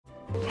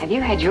Have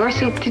you had your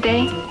soup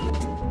today?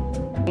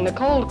 The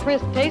cold,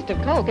 crisp taste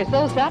of Coke is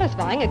so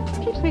satisfying,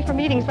 it keeps me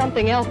from eating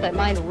something else that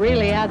might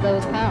really add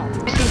those pounds.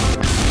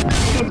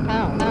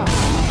 Pounds.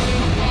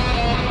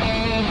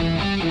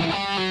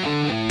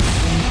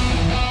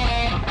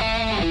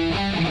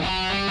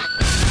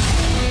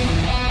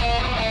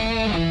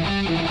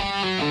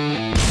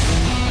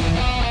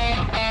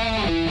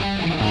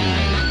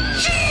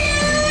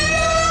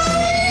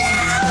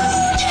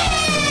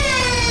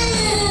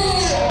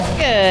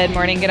 Good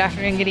morning, good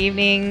afternoon, good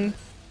evening,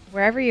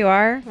 wherever you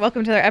are.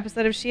 Welcome to another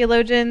episode of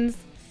Sheologians.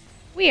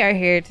 We are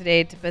here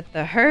today to put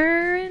the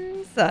her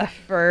in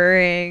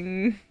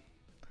suffering.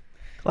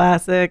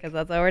 Classic. Because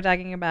that's what we're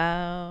talking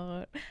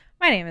about.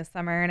 My name is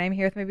Summer, and I'm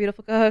here with my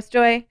beautiful co-host,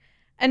 Joy.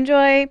 And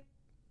Joy,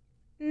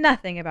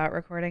 nothing about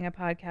recording a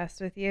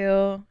podcast with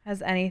you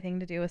has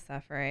anything to do with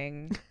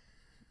suffering.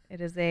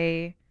 It is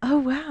a... Oh,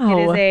 wow.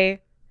 It is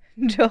a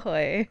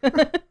joy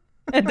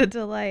and a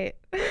delight.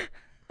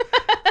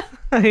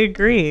 I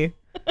agree.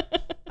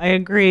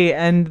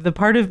 And the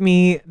part of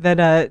me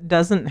that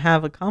doesn't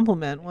have a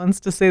compliment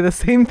wants to say the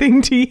same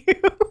thing to you.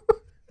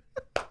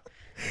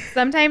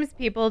 Sometimes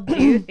people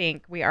do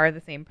think we are the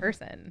same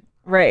person.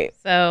 Right.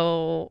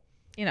 So,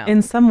 you know.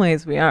 In some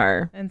ways we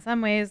are. In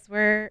some ways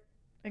we're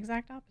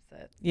exact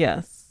opposites.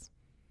 Yes.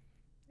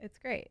 It's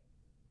great.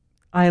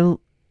 I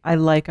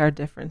like our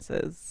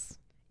differences.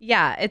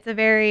 Yeah, it's a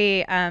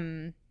very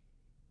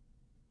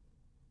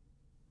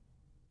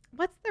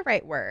what's the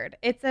right word?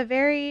 It's a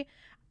very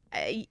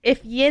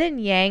if yin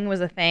and yang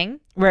was a thing,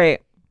 Right.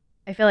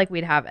 I feel like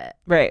we'd have it.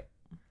 Right.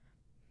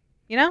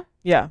 You know?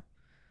 Yeah.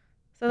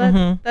 So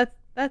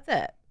that's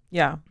it.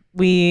 Yeah.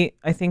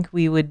 I think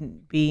we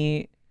would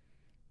be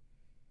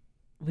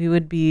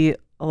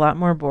a lot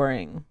more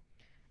boring.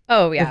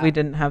 Oh, yeah. If we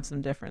didn't have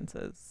some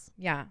differences.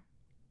 Yeah.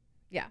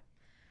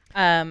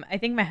 I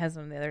think my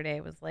husband the other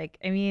day was like,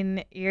 I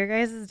mean, your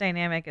guys'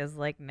 dynamic is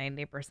like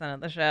 90%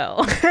 of the show.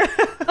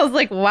 I was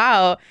like,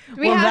 wow.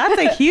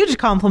 That's a huge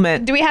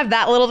compliment. Do we have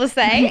that little to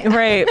say?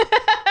 Right.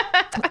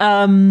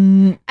 I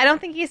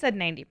don't think he said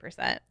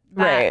 90%.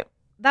 Right.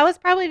 That was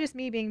probably just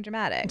me being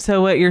dramatic.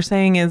 So what you're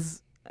saying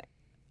is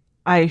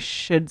I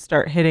should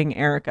start hitting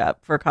Eric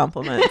up for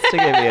compliments to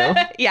give you.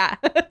 Yeah.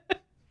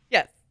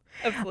 Yes.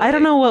 Absolutely. I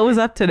don't know what was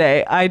up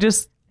today.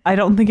 I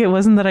don't think it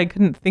wasn't that I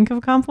couldn't think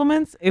of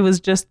compliments. It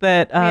was just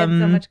that we had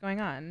so much going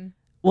on.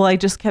 Well, I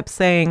just kept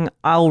saying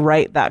I'll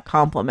write that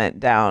compliment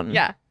down.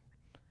 Yeah.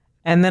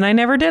 And then I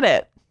never did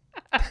it.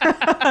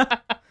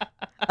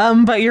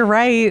 But you're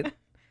right.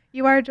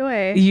 You are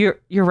Joy.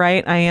 You're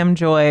right. I am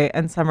Joy.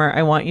 And Summer,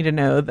 I want you to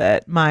know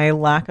that my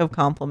lack of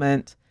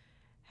compliment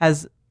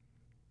does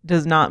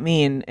not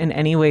mean in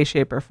any way,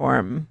 shape, or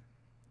form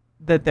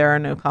that there are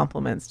no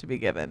compliments to be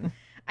given.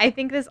 I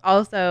think this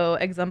also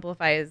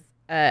exemplifies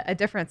a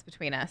difference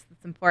between us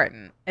that's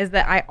important, is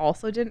that I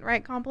also didn't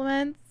write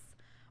compliments,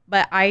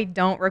 but I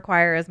don't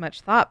require as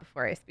much thought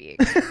before I speak.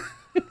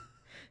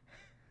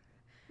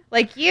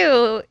 Like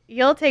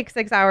you'll take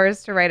 6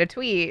 hours to write a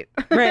tweet.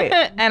 Right.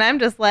 And I'm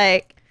just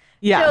like,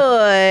 Yeah.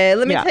 Joy,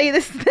 let me tell you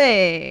this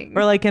thing.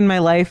 Or like in my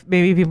life,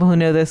 maybe people who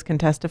know this can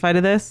testify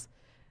to this.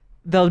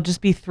 There'll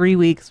just be 3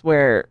 weeks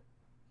where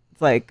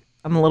it's like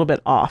I'm a little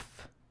bit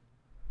off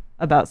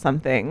about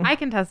something. I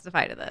can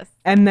testify to this.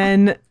 And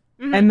then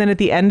at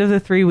the end of the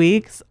 3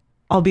 weeks,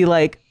 I'll be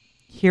like,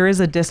 here is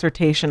a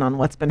dissertation on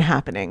what's been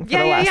happening for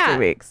the last 3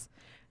 weeks.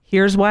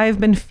 Here's why I've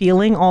been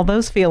feeling all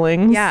those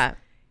feelings. Yeah.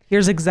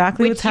 Here's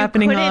exactly what's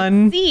happening Which you on.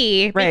 couldn't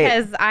see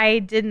because I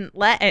didn't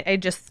I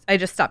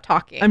just stopped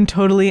talking. I'm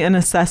totally an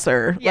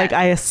assessor. Yes. Like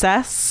I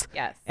assess.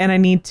 Yes. And I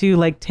need to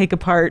like take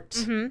apart.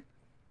 Mm-hmm.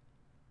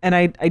 And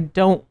I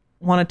don't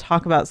want to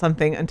talk about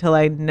something until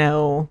I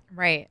know.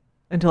 Right.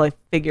 Until I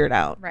figure it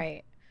out.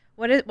 Right.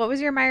 What was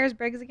your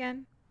Myers-Briggs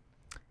again?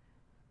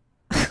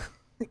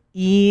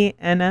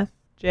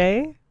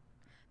 ENFJ?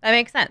 That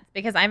makes sense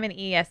because I'm an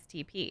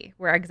ESTP.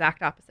 We're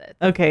exact opposites.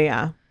 Okay,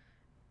 yeah.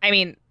 I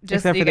mean,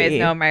 just Except so you for the guys E.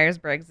 know,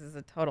 Myers-Briggs is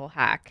a total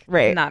hack.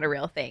 Right. Not a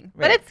real thing.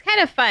 Right. But it's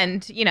kind of fun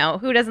to,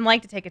 who doesn't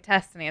like to take a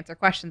test and answer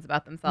questions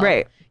about themselves?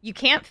 Right. You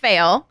can't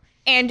fail,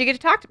 and you get to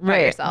talk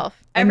about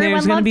yourself. And Everyone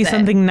there's going to loves be it.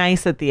 something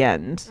nice at the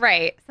end.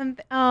 Right.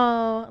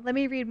 Let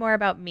me read more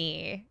about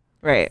me.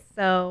 Right.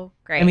 So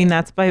great. I mean,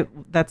 that's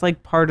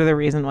like part of the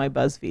reason why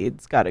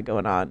BuzzFeed's got it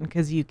going on,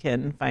 because you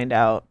can find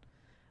out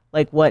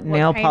like what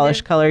nail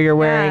polish color you're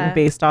wearing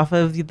based off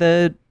of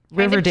the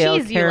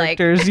Riverdale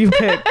characters you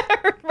pick.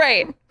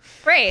 Right.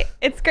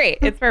 It's great.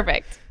 It's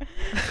perfect.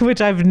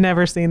 Which I've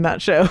never seen that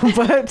show,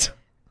 but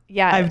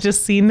yeah, I've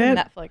just seen it.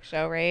 Netflix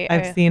show, right?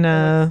 I've seen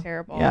it's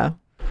terrible. Yeah.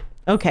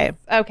 Okay.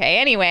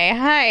 Anyway,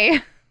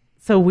 hi.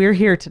 So we're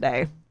here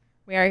today.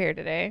 We are here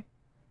today.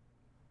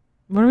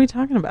 What are we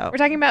talking about? We're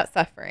talking about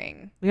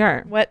suffering. We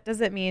are. What does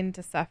it mean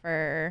to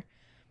suffer?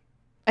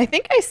 I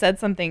think I said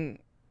something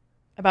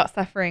about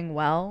suffering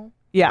well.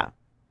 Yeah.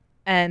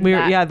 And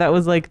that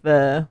was like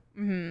the...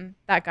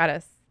 that got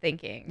us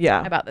thinking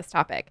about this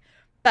topic.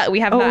 But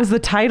we have it was the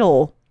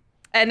title.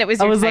 And it was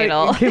your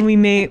title. Like, can we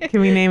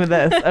name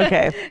this?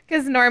 Okay.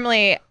 Because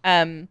normally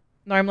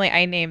Normally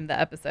I name the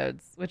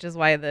episodes, which is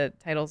why the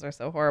titles are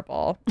so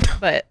horrible.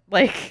 But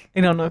like,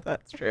 I don't know if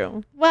that's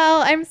true.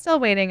 well, I'm still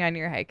waiting on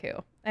your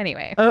haiku.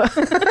 Anyway,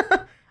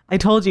 I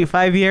told you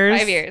 5 years.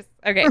 5 years.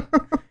 Okay.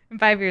 In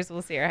 5 years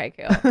we'll see your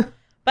haiku.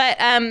 But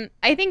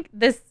I think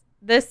this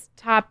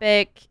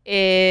topic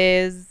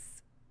is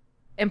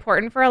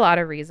important for a lot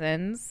of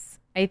reasons.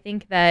 I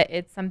think that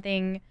it's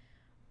something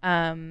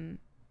I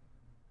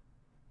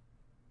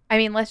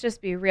mean, let's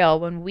just be real.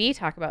 When we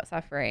talk about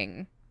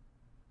suffering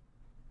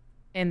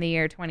in the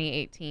year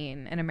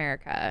 2018 in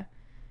America,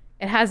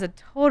 it has a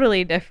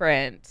totally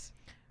different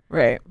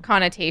Right.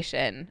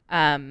 connotation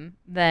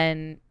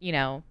than, you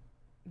know,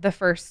 the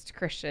first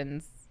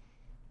Christians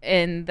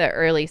in the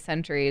early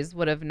centuries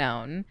would have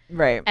known.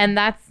 Right. And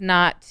that's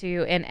not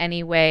to in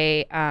any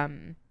way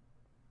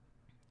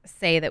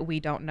say that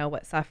we don't know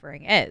what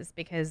suffering is,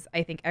 because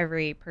I think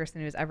every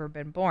person who's ever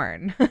been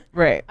born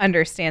Right.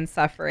 understands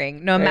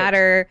suffering, no Right.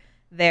 matter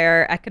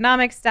their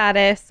economic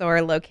status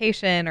or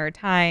location or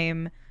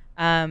time.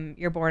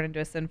 You're born into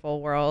a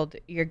sinful world,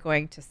 you're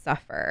going to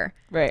suffer.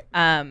 Right.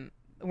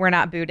 We're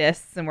not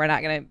Buddhists, and we're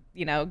not going to,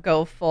 you know,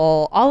 go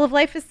full all of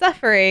life is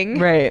suffering.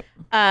 Right.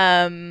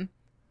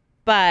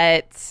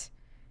 But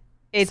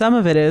it's Some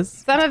of it is.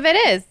 some of it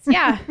is.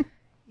 Yeah.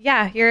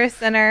 Yeah, you're a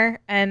sinner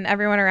and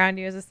everyone around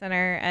you is a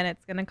sinner, and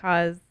it's going to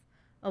cause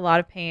a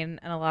lot of pain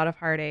and a lot of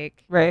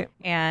heartache. Right.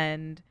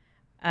 And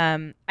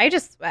I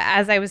just,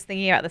 as I was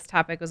thinking about this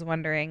topic, was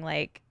wondering,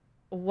 like,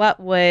 what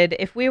would,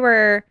 if we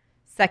were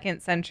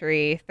 2nd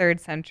century, 3rd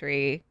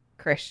century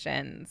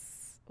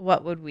Christians,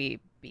 what would we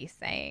be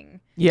saying?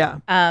 Yeah.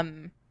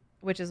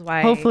 Which is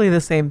why Hopefully the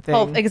same thing.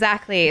 Oh,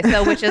 exactly.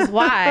 So, which is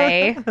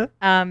why,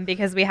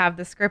 because we have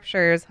the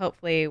scriptures,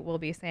 hopefully we'll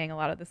be saying a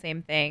lot of the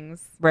same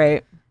things.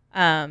 Right.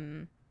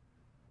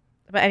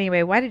 But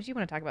anyway, why did you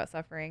want to talk about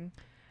suffering?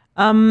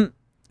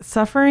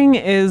 Suffering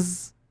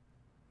is,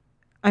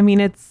 I mean,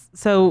 it's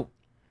so,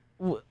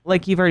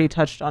 like you've already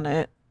touched on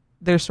it.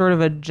 There's sort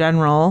of a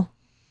general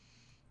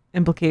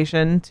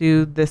implication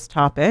to this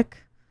topic.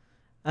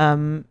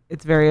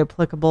 It's very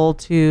applicable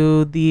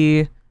to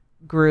the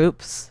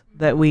groups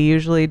that we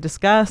usually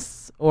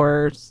discuss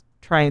or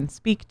try and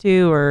speak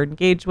to or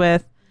engage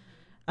with.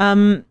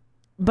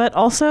 But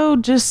also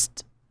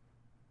just,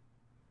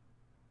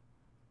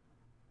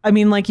 I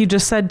mean, like you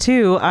just said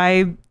too,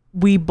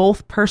 we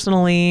both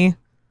personally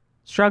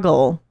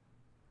struggle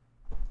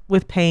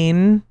with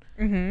pain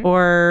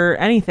or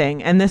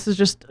anything. And this is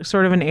just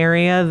sort of an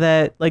area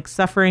that, like,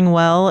 suffering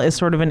well is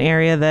sort of an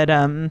area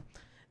that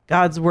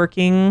God's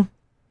working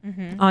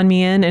on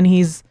me in. And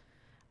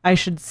I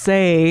should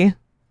say,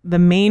 the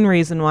main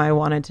reason why I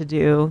wanted to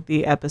do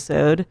the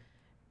episode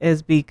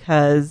is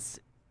because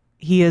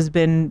he has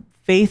been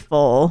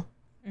faithful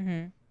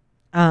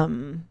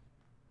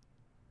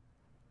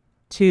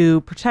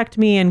to protect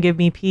me and give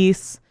me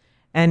peace.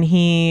 And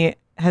he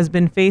has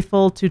been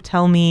faithful to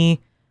tell me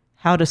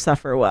how to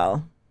suffer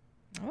well.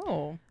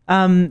 Oh.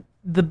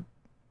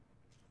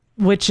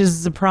 Which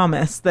is a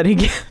promise that he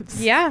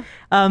gives. Yeah.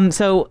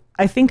 So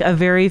I think a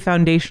very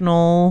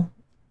foundational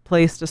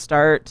place to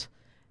start,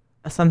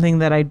 something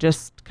that I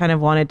just kind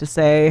of wanted to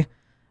say,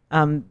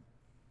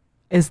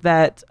 is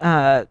that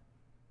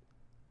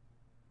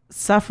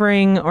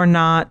suffering or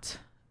not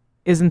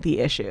isn't the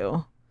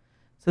issue.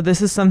 So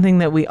this is something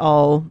that we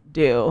all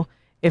do.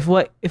 If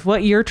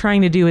what you're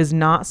trying to do is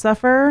not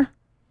suffer,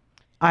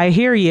 I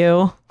hear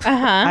you.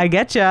 I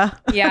get you.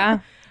 Yeah.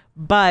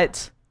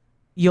 But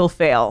you'll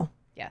fail.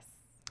 Yes.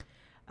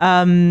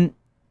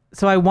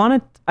 So I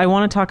want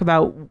to talk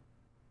about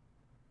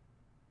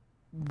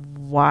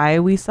why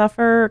we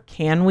suffer.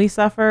 Can we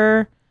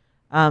suffer?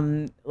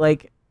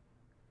 Like,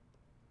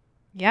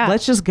 Yeah.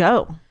 let's just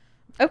go.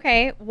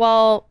 Okay.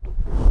 Well,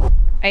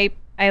 I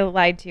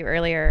lied to you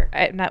earlier.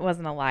 That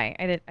wasn't a lie.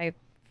 I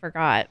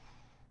forgot.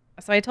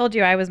 So I told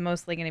you I was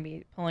mostly going to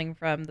be pulling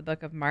from the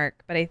book of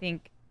Mark, but I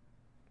think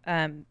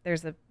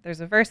there's a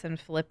verse in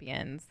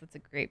Philippians that's a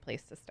great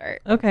place to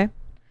start. Okay.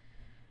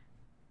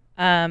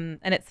 And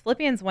it's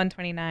Philippians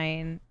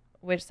 1:29,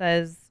 which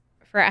says,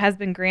 "For it has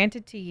been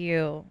granted to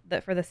you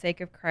that for the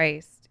sake of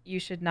Christ you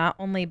should not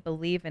only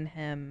believe in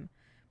him,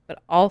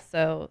 but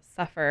also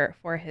suffer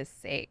for his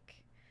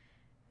sake,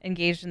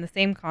 engaged in the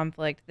same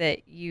conflict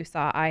that you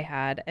saw I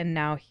had, and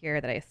now hear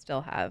that I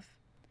still have."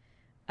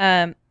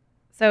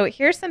 So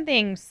here's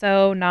something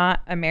so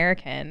not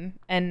American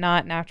and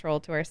not natural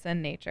to our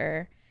sin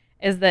nature,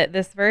 is that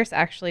this verse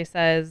actually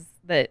says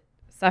that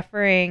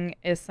suffering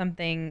is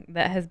something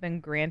that has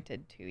been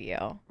granted to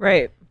you.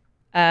 Right.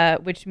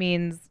 Which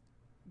means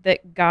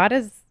that God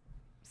is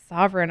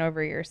sovereign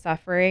over your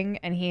suffering,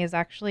 and he has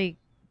actually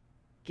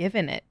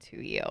given it to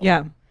you.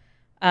 Yeah.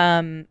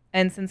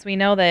 And since we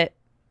know that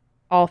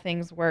all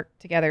things work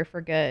together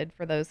for good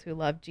for those who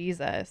love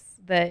Jesus,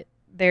 that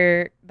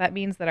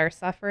means that our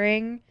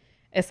suffering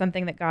is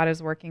something that God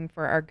is working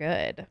for our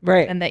good.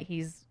 Right. And that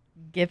he's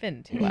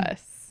given to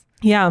us.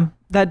 Yeah,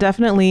 that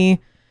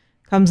definitely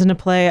comes into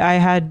play. I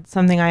had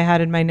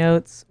in my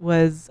notes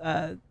was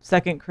 2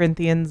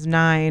 Corinthians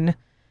 9,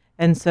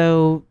 And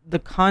so the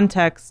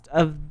context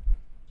of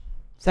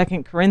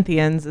Second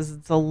Corinthians is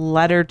it's a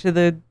letter to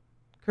the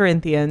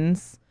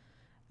Corinthians.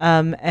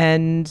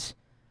 And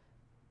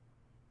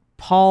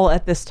Paul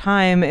at this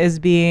time is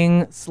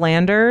being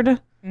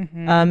slandered.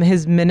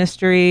 His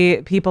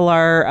ministry, people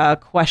are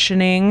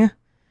questioning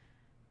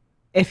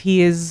if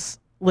he is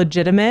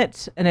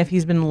legitimate and if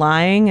he's been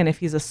lying and if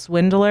he's a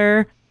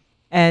swindler,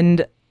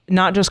 and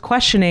not just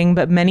questioning,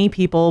 but many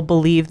people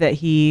believe that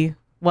he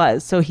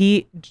was. So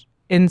he,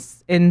 in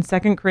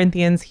Second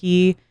Corinthians,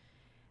 he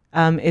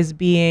is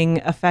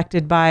being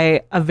affected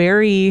by a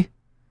very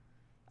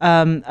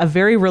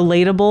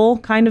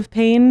relatable kind of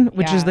pain,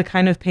 which is the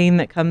kind of pain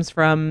that comes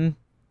from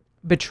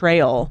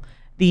betrayal,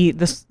 the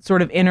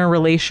sort of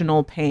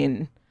interrelational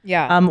pain.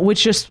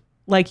 Which, just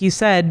like you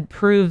said,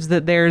 proves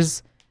that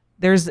there's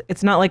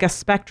it's not like a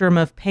spectrum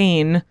of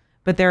pain,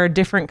 but there are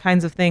different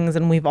kinds of things,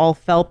 and we've all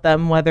felt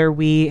them, whether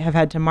we have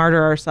had to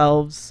martyr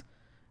ourselves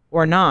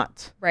or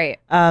not. Right.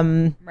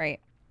 Right.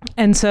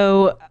 And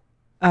so,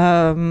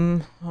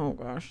 oh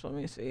gosh, let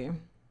me see.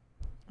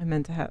 I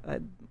meant to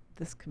have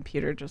this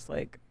computer just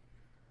like.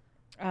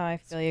 Oh, I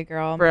feel you,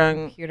 girl. Sprung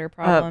My computer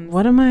problems.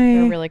 What am I?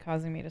 They're really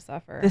causing me to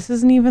suffer. This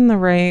isn't even the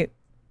right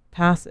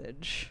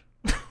passage.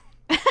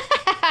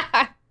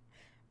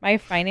 My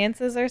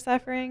finances are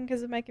suffering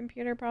because of my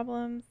computer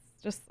problems.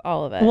 Just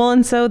all of it. Well,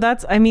 and so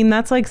that's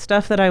like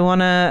stuff that I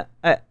want to.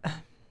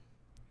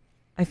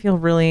 I feel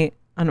really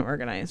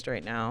unorganized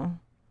right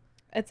now.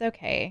 It's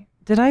okay.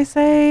 Did I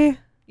say?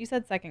 You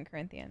said 2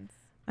 Corinthians.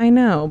 I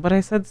know, but I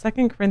said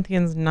 2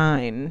 Corinthians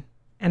 9.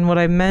 And what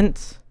I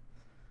meant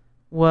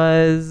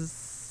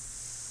was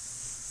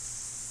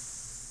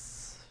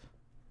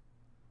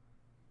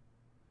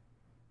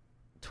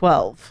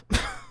 12.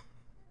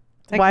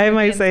 Why am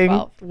I saying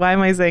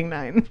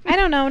 9? I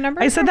don't know.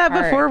 Numbers. I said that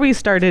hard. before we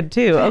started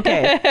too.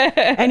 Okay.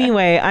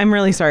 Anyway, I'm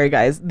really sorry,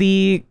 guys.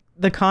 The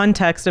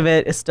context of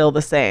it is still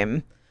the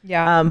same.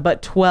 Yeah.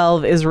 But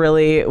 12 is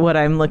really what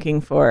I'm looking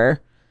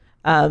for.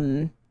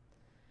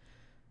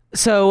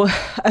 So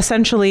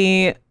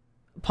essentially,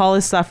 Paul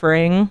is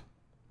suffering.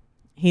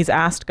 He's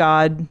asked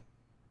God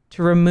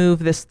to remove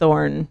this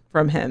thorn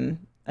from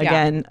him.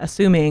 Again,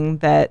 assuming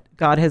that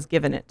God has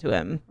given it to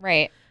him.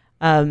 Right.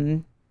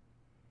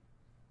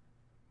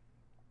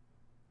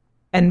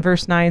 And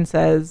verse 9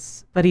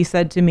 says, "But he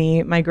said to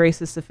me, my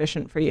grace is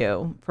sufficient for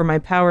you, for my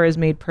power is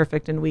made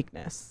perfect in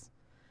weakness.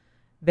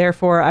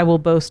 Therefore, I will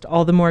boast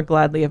all the more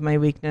gladly of my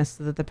weakness,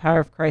 so that the power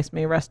of Christ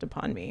may rest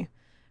upon me.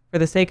 For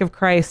the sake of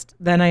Christ,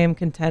 then I am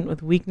content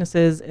with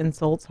weaknesses,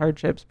 insults,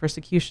 hardships,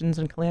 persecutions,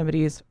 and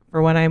calamities.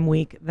 For when I am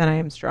weak, then I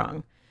am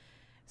strong."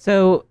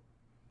 So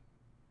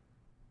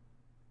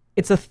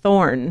it's a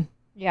thorn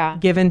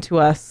given to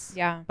us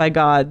by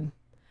God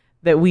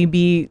that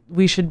we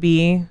should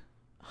be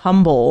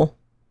humble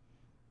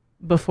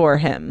before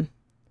him.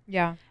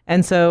 Yeah.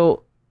 And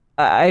so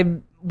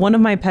one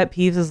of my pet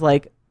peeves is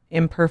like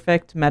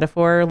imperfect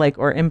metaphor,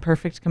 or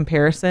imperfect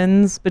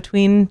comparisons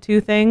between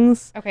two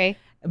things. Okay.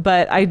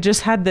 But I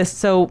just had this,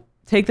 so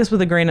take this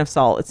with a grain of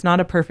salt. It's not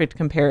a perfect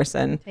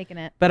comparison. Taking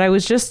it. But I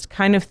was just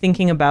kind of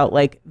thinking about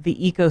the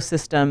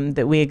ecosystem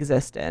that we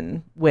exist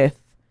in with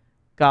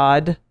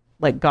God,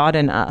 God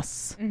and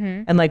us.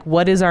 Mm-hmm. And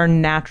what is our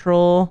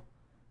natural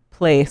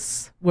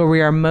place where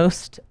we are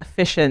most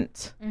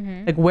efficient?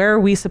 Mm-hmm. Where are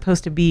we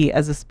supposed to be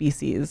as a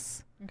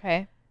species?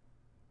 Okay.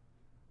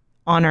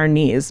 On our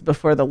knees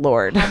before the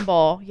Lord.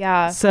 Humble,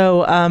 yeah.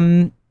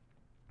 So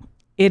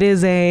it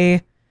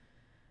is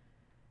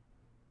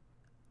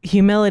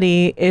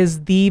humility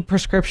is the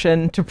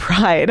prescription to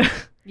pride.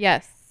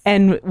 Yes.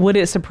 And would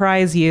it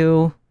surprise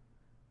you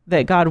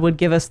that God would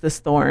give us this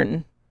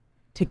thorn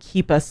to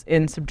keep us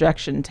in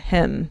subjection to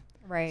him?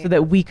 Right. So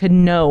that we could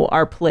know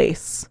our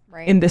place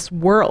in this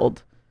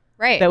world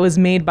that was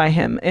made by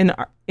him, in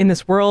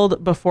this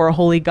world before a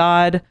holy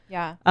God.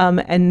 Yeah.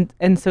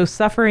 And so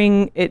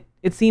suffering,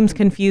 it seems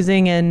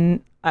confusing,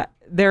 and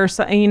there's,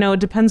 it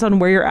depends on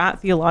where you're at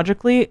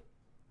theologically.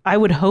 I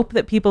would hope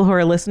that people who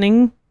are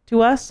listening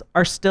to us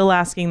are still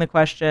asking the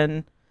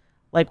question,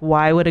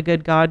 why would a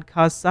good God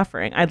cause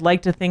suffering? I'd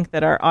like to think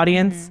that our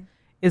audience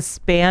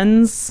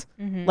spans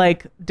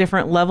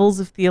different levels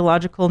of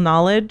theological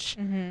knowledge.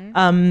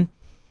 Mm-hmm.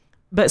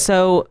 But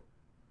so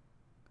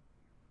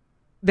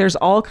there's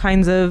all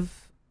kinds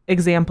of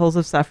examples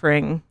of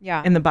suffering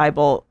in the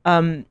Bible.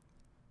 To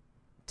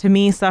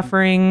me,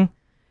 suffering,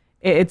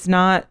 it's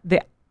not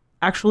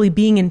actually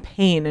being in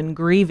pain and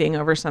grieving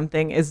over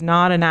something is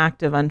not an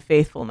act of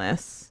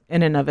unfaithfulness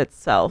in and of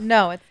itself.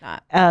 No, it's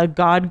not.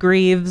 God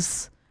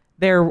grieves.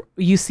 There,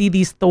 you see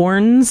these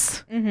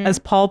thorns, as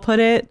Paul put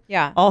it,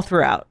 all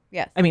throughout.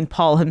 Yes. I mean,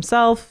 Paul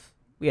himself,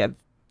 we have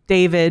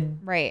David,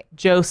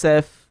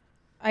 Joseph,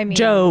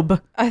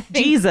 Job,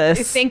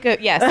 Jesus. Think of,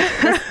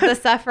 the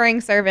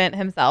suffering servant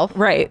himself.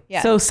 Right.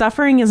 Yes. So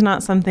suffering is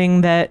not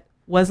something that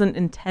wasn't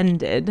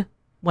intended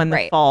when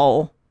the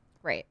fall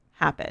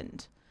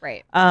happened.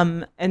 Right.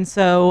 And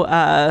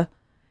so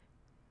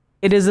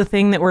it is a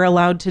thing that we're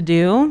allowed to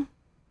do.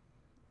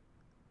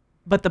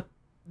 But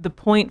the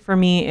point for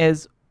me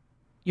is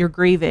you're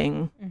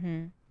grieving,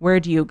 Mm-hmm. where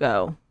do you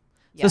go?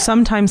 So Yes.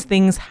 sometimes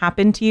things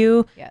happen to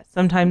you. Yes.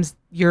 Sometimes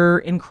you're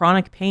in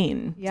chronic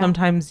pain. Yeah.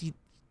 Sometimes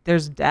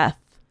there's death,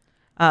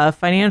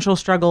 financial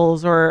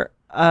struggles, or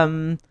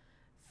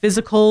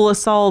physical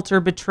assault or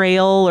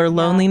betrayal or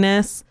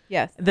loneliness.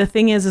 Yes. The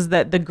thing is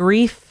that the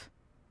grief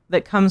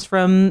that comes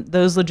from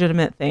those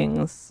legitimate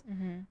things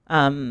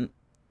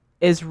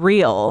is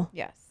real,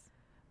 Yes.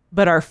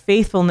 but our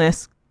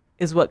faithfulness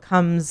is what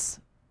comes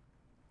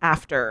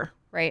after.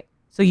 Right.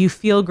 So you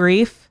feel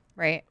grief.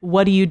 Right.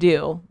 What do you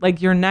do?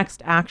 Like your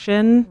next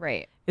action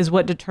Right. is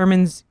what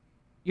determines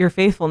your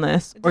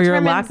faithfulness or your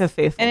lack of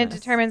faithfulness. And it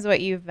determines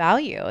what you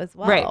value as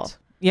well. Right.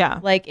 Yeah.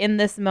 Like in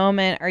this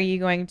moment, are you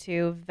going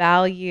to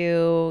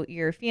value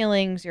your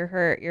feelings, your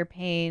hurt, your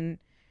pain,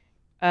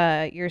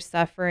 your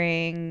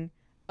suffering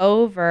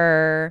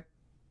over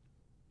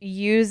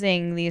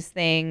using these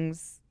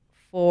things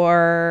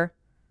for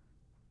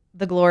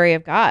the glory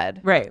of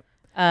God? Right.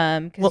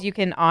 Because you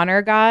can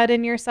honor God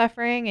in your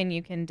suffering and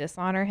you can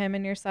dishonor him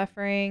in your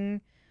suffering.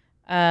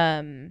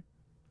 And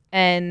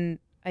it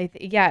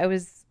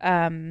was,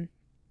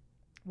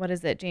 what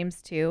is it?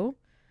 James 2,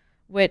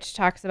 which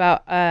talks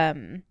about,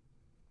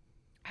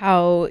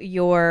 how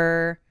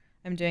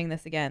I'm doing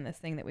this again, this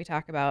thing that we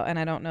talk about, and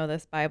I don't know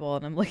this Bible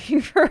and I'm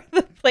looking for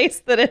the place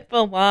that it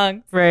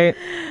belongs. Right.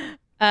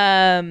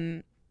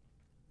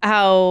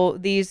 How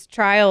these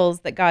trials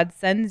that God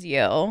sends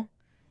you,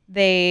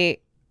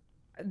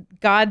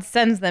 God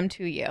sends them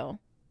to you.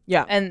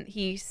 Yeah. And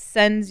he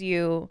sends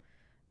you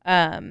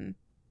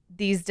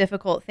these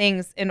difficult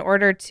things in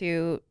order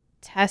to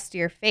test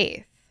your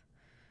faith.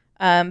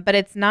 But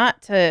it's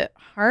not to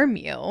harm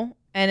you.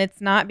 And it's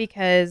not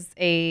because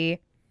a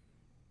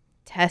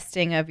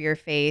testing of your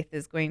faith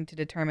is going to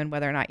determine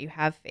whether or not you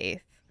have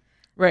faith.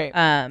 Right.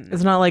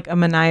 It's not like a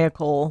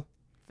maniacal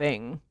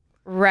thing.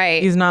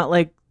 Right.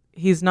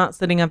 He's not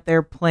sitting up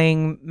there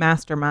playing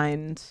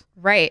mastermind.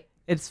 Right.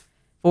 It's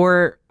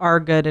for our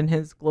good and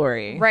his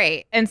glory.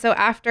 Right. And so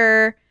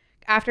after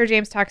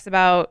James talks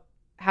about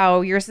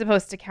how you're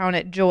supposed to count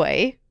it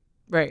joy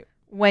Right.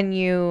 when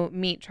you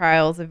meet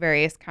trials of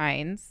various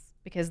kinds,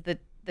 because the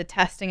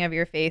testing of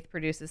your faith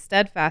produces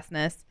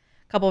steadfastness.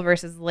 A couple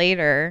verses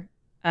later,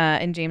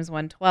 in James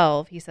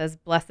 1:12, he says,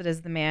 "Blessed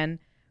is the man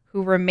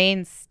who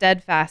remains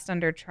steadfast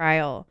under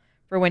trial,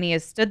 for when he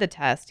has stood the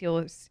test, he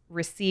will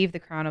receive the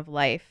crown of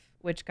life,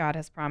 which God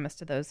has promised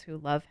to those who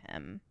love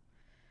him."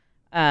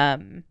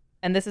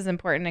 And this is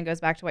important and goes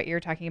back to what you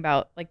were talking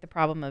about, like the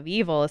problem of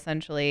evil,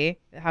 essentially.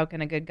 How can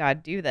a good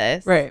God do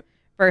this? Right.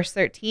 Verse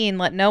 13,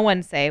 "Let no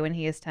one say when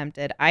he is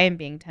tempted, I am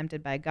being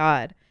tempted by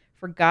God.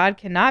 For God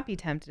cannot be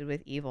tempted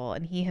with evil,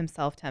 and he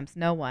himself tempts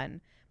no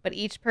one. But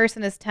each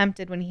person is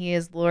tempted when he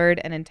is lured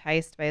and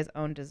enticed by his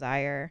own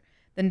desire.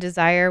 Then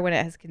desire, when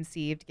it has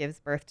conceived, gives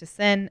birth to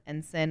sin,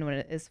 and sin, when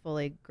it is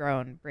fully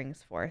grown,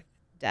 brings forth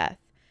death."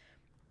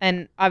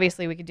 And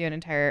obviously we could do an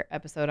entire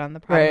episode on the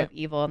problem Right. of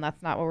evil, and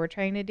that's not what we're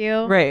trying to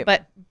do. Right.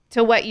 But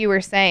to what you were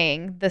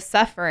saying, the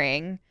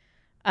suffering,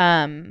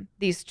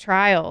 these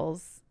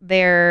trials,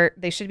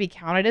 they should be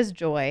counted as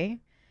joy,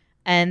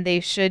 and they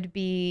should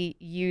be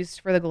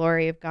used for the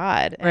glory of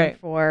God and Right.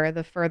 for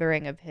the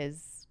furthering of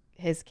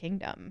his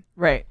kingdom.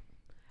 Right.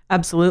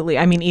 Absolutely.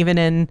 I mean, even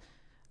in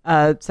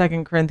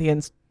 2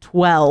 Corinthians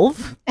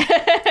 12,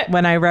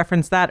 when I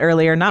referenced that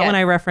earlier, not when Yes.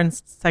 I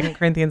referenced 2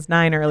 Corinthians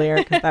 9 earlier,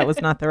 because that was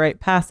not the right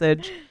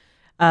passage.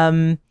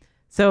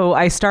 So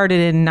I started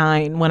in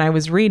 9 when I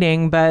was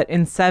reading, but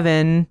in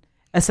 7,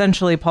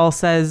 essentially Paul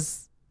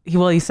says,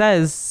 he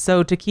says,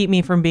 "So to keep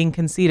me from being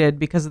conceited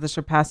because of the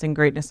surpassing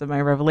greatness of my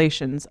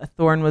revelations, a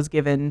thorn was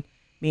given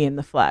me in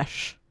the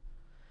flesh."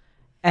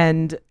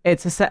 And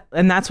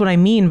and that's what I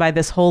mean by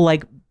this whole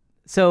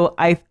so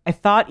I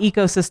thought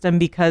ecosystem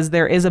because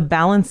there is a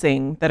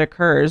balancing that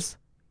occurs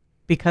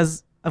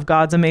because of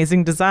God's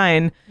amazing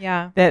design.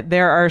 Yeah. That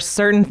there are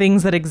certain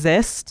things that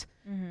exist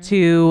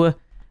to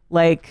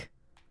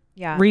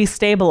Yeah.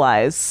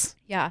 restabilize.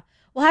 Yeah.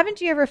 Well,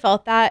 haven't you ever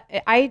felt that?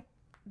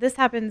 This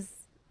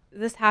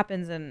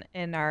happens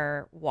in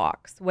our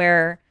walks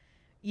where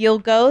you'll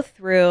go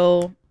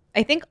through,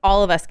 I think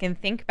all of us can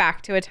think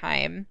back to a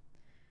time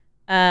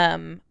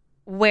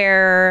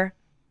where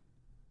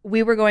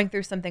we were going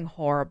through something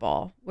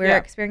horrible. We were Yeah.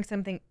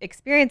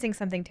 experiencing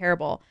something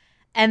terrible.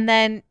 And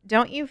then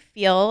don't you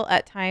feel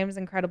at times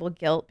incredible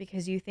guilt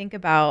because you think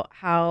about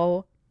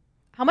how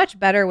much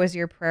better was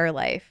your prayer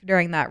life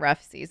during that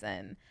rough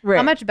season? Right.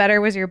 How much better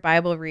was your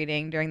Bible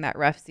reading during that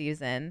rough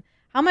season?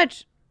 How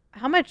much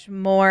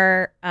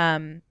more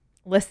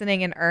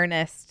listening in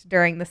earnest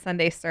during the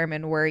Sunday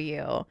sermon were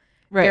you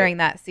Right. during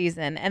that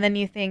season? And then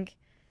you think,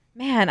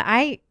 man,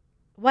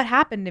 what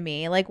happened to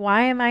me? Like,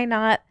 why am I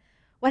not?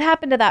 What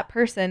happened to that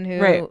person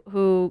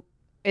who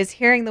is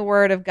hearing the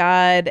word of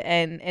God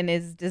and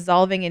is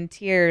dissolving in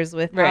tears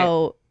with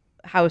Right.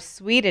 how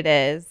sweet it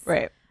is?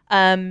 Right.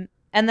 And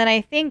then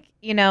I think,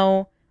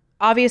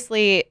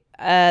 obviously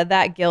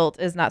that guilt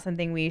is not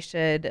something we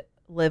should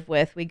live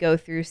with. We go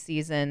through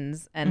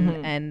seasons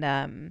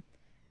and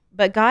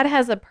but God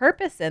has a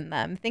purpose in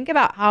them. Think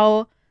about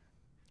how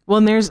Well,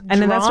 and that's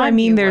what I drawn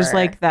mean. you There's were.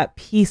 like that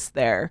peace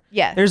there.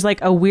 Yes. There's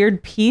like a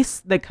weird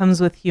peace that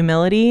comes with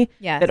humility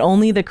Yes. that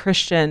only the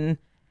Christian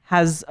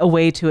has a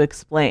way to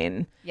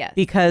explain. Yes.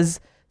 Because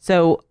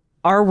so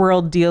our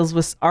world deals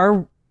with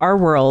our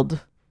world.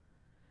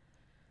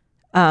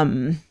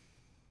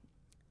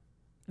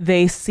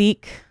 They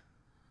seek,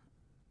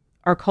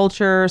 our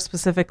culture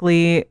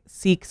specifically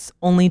seeks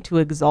only to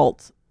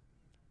exalt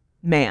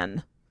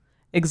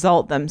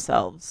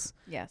themselves.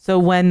 Yes. So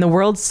when the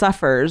world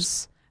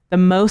suffers, the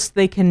most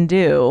they can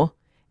do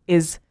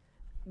is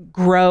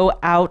grow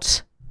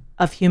out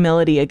of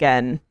humility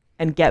again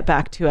and get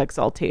back to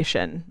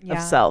exaltation Yeah.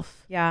 of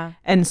self. Yeah.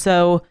 And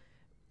so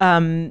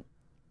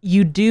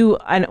you do,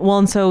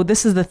 and so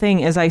this is the thing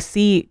is I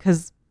see,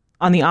 because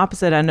on the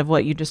opposite end of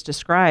what you just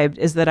described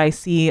is that I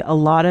see a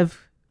lot of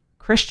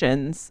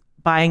Christians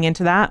buying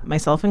into that,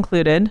 myself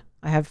included.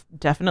 I have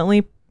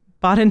definitely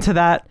bought into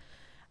that,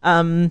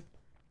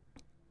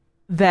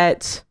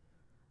 that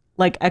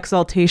like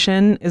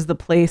exaltation is the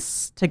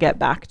place to get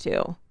back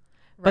to.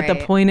 But the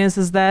Right. point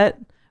is that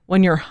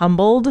when you're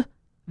humbled,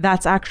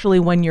 that's actually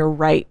when you're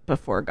right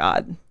before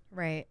God.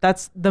 Right.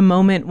 That's the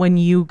moment when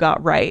you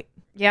got right,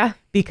 Yeah.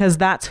 because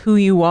that's who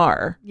you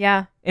are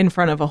Yeah. in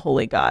front of a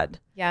holy God,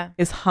 Yeah.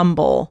 is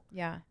humble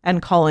Yeah.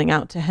 and calling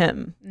out to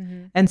him.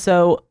 Mm-hmm. And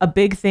so a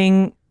big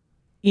thing,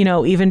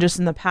 even just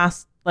in the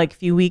past like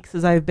few weeks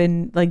as I've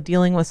been like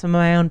dealing with some of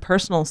my own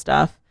personal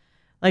stuff,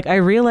 like I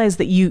realized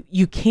that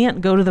you can't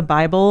go to the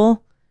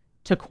Bible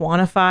to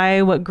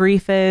quantify what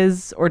grief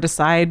is or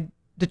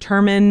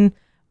determine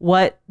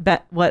what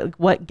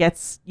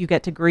you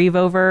get to grieve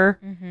over,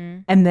 Mm-hmm.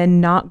 and then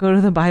not go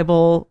to the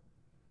Bible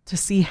to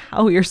see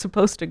how you're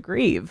supposed to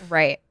grieve.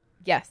 Right.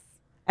 Yes.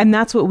 And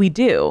that's what we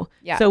do.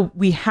 Yeah. So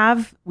we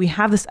have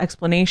this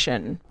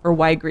explanation for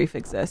why grief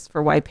exists,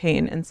 for why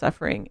pain and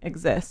suffering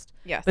exist.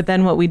 Yes. But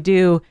then what we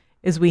do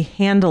is we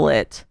handle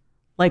it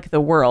like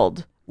the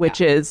world,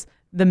 which is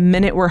the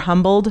minute we're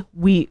humbled,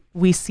 we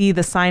see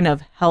the sign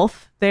of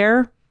health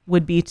there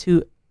would be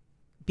to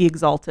be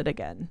exalted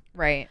again.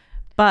 Right.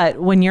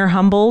 But when you're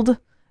humbled,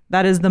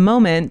 that is the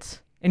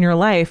moment in your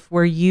life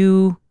where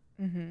you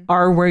Mm-hmm.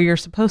 are where you're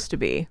supposed to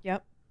be.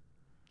 Yep.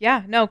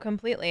 Yeah, no,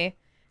 completely.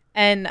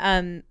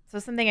 And so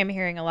something I'm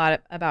hearing a lot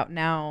about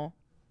now,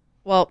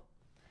 well,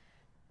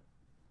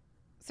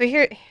 so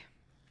here,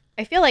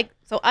 I feel like,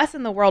 so us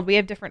in the world, we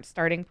have different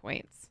starting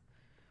points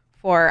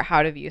for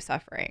how to view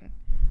suffering.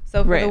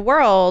 So for the Right.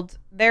 world,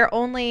 they're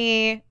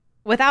only,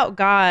 without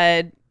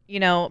God,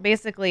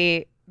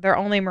 basically their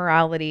only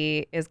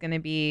morality is going to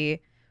be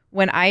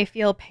when I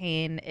feel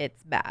pain,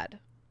 it's bad.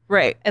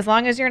 Right. As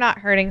long as you're not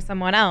hurting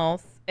someone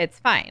else, it's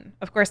fine.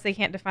 Of course, they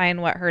can't define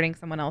what hurting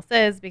someone else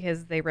is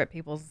because they rip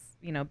people's,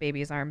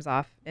 babies' arms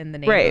off in the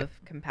name Right.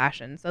 of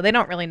compassion. So they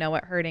don't really know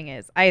what hurting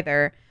is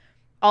either.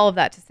 All of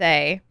that to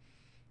say,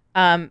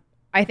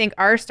 I think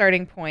our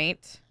starting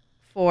point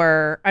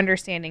for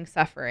understanding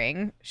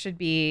suffering should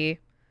be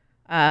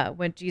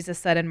when Jesus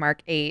said in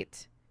Mark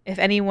 8, if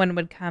anyone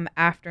would come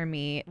after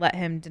me, let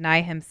him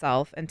deny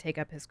himself and take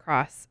up his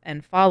cross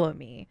and follow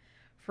me.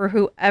 For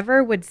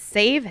whoever would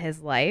save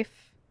his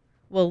life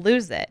will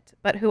lose it,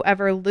 but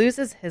whoever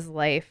loses his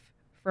life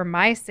for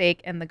my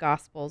sake and the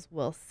gospel's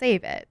will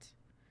save it.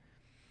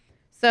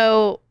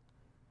 So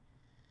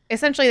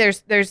essentially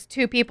there's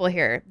two people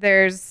here.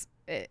 There's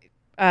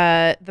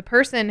the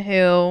person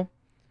who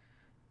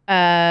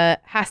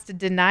has to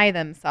deny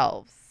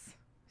themselves.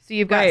 So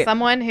you've got Right.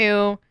 someone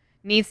who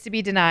needs to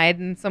be denied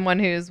and someone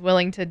who's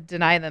willing to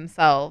deny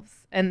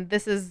themselves. And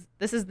this is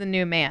the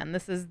new man.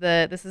 This is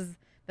the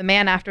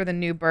man after the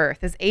new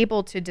birth is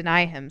able to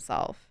deny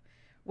himself,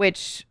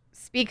 which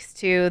speaks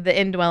to the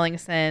indwelling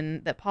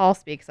sin that Paul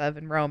speaks of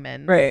in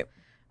Romans. Right.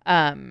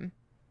 And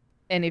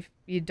if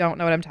you don't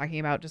know what I'm talking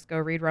about, just go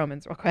read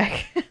Romans real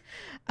quick.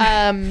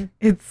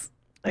 It's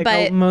like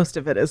But- most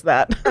of it is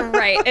that.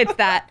 Right. It's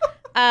that.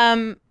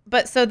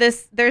 But so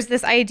there's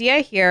this idea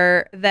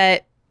here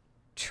that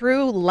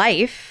true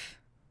life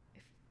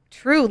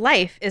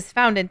is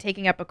found in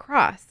taking up a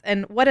cross.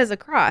 And what is a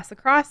cross? A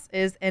cross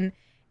is an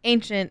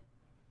ancient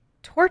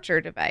torture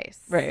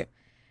device. Right.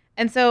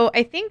 And so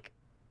I think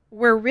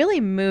we're really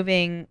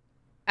moving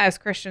as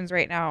Christians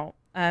right now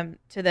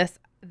to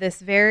this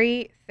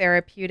very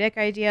therapeutic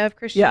idea of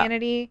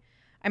Christianity.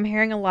 I'm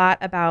hearing a lot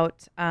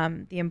about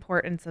the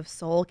importance of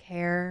soul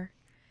care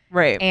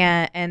Right.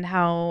 and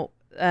how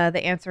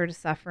the answer to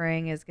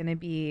suffering is going to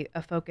be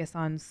a focus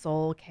on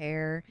soul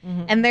care.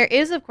 Mhm. And there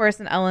is, of course,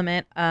 an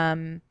element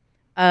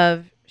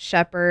of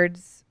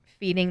shepherds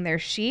feeding their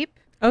sheep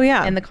Oh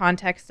yeah. in the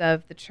context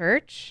of the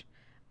church.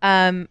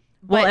 Well,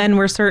 But- and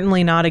we're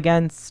certainly not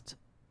against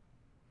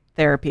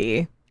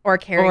therapy or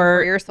caring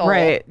for your soul.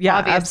 Right. Yeah,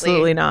 obviously.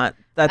 absolutely not.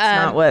 That's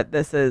not what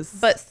this is.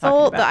 But talking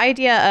soul, about. the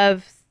idea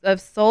of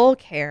soul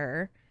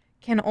care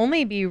can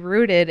only be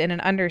rooted in an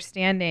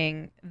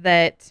understanding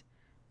that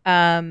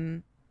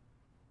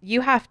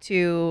you have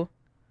to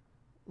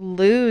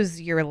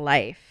lose your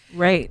life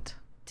Right.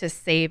 to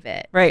save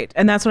it. Right.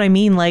 And that's what I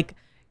mean. Like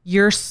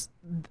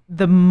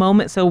the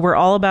moment, so we're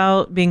all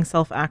about being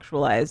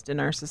self-actualized in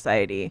our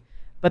society,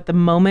 but the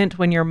moment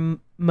when you're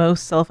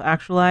most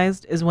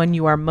self-actualized is when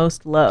you are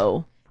most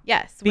low.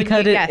 Yes.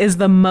 Because it is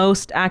the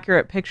most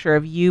accurate picture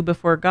of you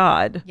before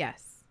God.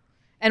 Yes.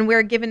 And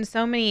we're given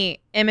so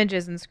many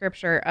images in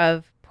scripture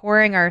of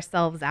pouring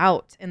ourselves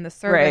out in the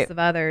service of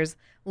others,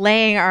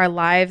 laying our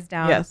lives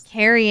down,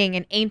 carrying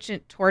an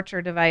ancient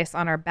torture device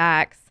on our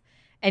backs.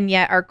 And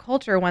yet our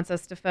culture wants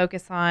us to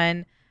focus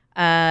on,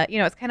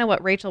 it's kind of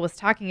what Rachel was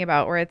talking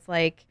about, where it's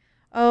like,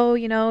 oh,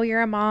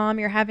 you're a mom,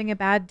 you're having a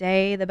bad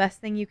day. The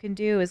best thing you can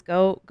do is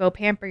go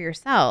pamper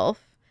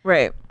yourself.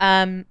 Right.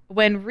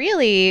 When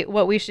really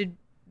what we should,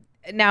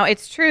 now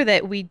it's true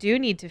that we do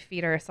need to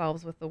feed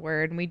ourselves with the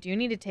word and we do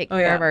need to take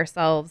care of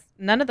ourselves.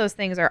 None of those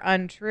things are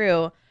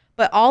untrue,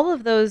 but all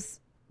of those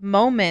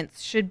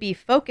moments should be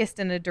focused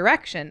in a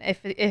direction.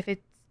 If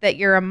it's that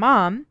you're a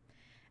mom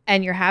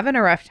and you're having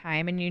a rough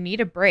time and you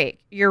need a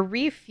break,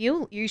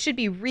 you should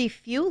be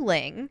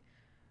refueling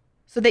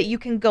so that you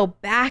can go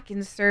back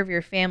and serve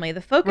your family.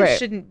 The focus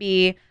shouldn't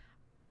be,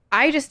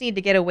 I just need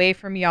to get away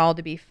from y'all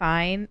to be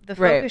fine. The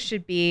focus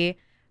should be,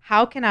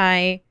 how can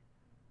I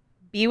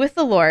be with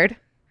the Lord,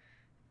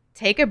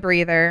 take a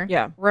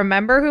breather,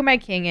 remember who my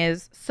king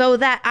is, so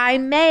that I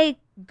may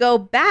go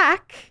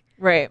back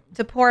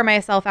to pour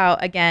myself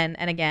out again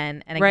and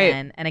again and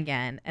again and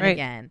again and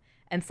again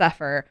and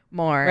suffer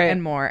more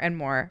and more and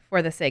more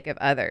for the sake of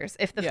others.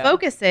 If the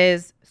focus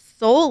is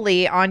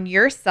solely on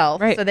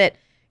yourself so that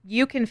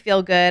you can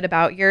feel good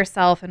about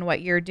yourself and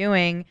what you're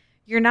doing,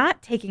 you're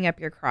not taking up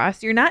your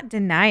cross. You're not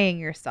denying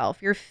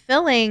yourself. You're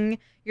filling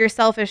your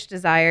selfish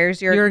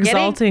desires. You're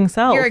exalting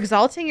self. You're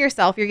exalting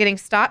yourself. You're getting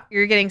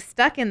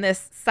stuck in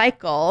this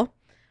cycle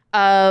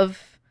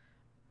of,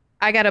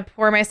 I got to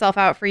pour myself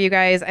out for you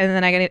guys, and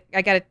then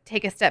I got to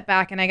take a step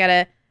back, and I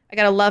got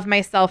to love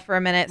myself for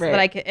a minute so that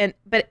I can.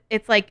 But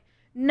it's like,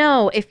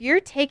 no, if you're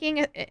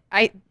taking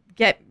I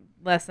got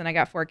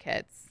 4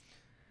 kids.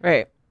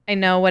 Right. I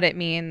know what it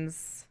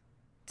means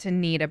to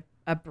need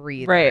a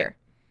breather. Right.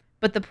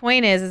 But the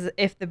point is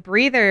if the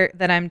breather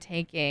that I'm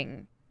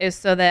taking is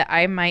so that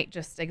I might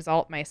just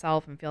exalt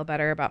myself and feel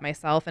better about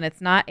myself, and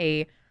it's not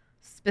a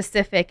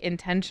specific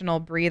intentional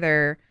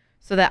breather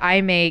so that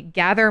I may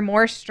gather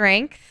more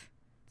strength,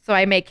 so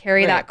I may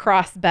carry that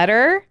cross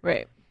better.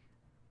 Right.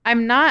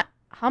 I'm not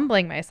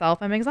humbling myself.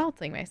 I'm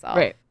exalting myself.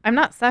 Right. I'm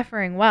not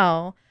suffering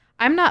well.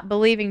 I'm not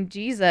believing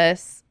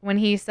Jesus when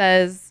he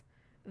says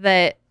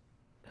that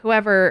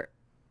whoever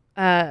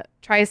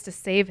tries to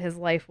save his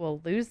life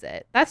will lose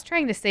it. That's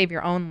trying to save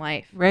your own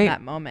life in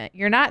that moment.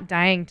 You're not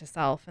dying to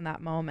self in that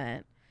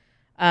moment.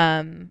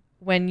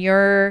 When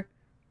your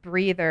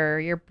breather,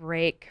 your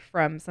break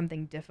from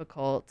something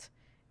difficult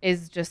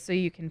is just so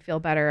you can feel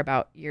better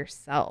about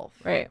yourself.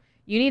 Right.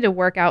 You need to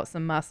work out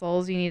some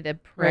muscles. You need to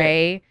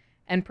pray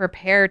and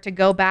prepare to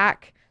go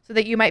back so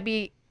that you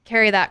might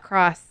carry that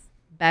cross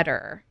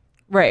better.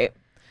 Right.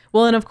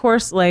 Well, and of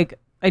course, like,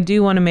 I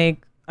do want to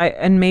make,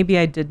 and maybe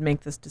I did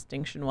make this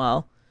distinction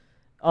well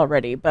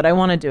already, but I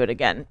want to do it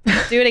again.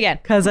 Do it again.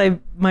 Because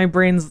my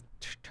brain's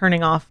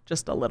turning off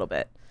just a little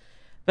bit.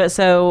 But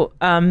so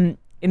in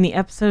the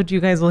episode you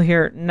guys will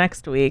hear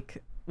next week,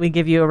 I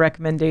give you a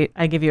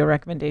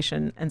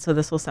recommendation, and so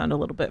this will sound a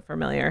little bit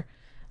familiar.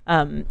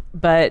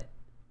 But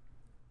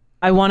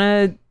I want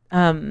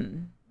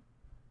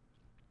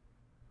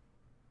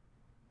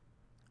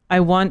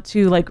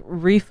to like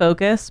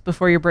refocus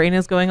before your brain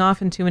is going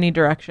off in too many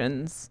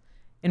directions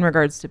in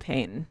regards to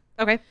pain.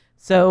 Okay.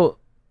 So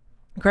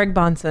Greg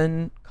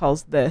Bonson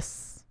calls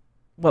this,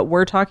 what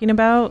we're talking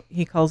about,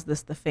 he calls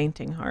this the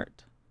fainting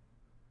heart.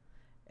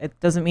 It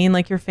doesn't mean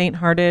like you're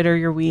faint-hearted or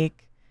you're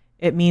weak.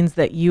 It means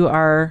that you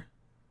are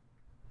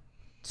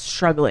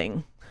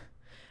struggling.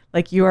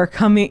 Like you are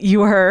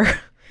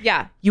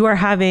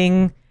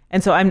having,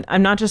 and so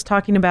I'm not just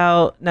talking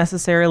about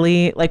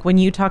necessarily, like when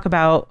you talk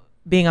about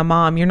being a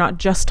mom, you're not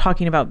just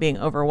talking about being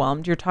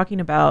overwhelmed. You're talking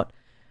about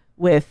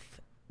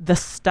with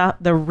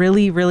the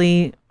really,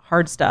 really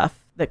hard stuff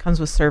that comes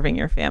with serving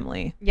your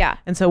family. Yeah.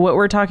 And so what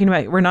we're talking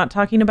about, we're not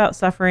talking about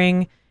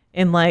suffering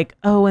in like,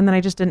 oh, and then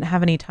I just didn't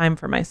have any time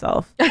for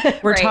myself.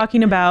 We're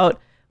talking about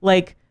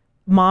like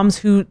moms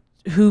who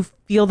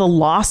feel the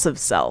loss of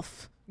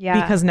self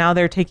because now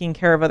they're taking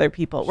care of other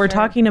people. We're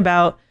talking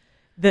about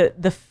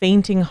the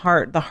fainting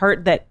heart, the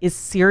heart that is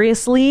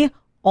seriously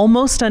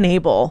almost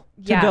unable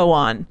to go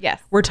on.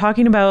 Yes. We're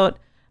talking about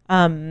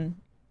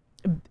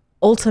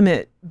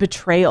ultimate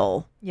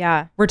betrayal.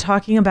 Yeah. We're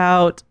talking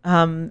about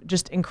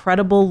just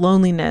incredible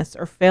loneliness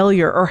or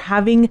failure or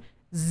having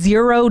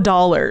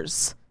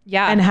 $0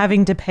 and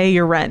having to pay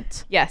your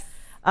rent. Yes.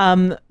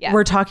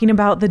 We're talking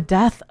about the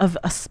death of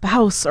a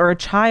spouse or a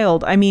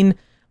child. I mean,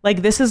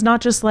 like, this is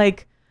not just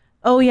like,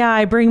 oh yeah,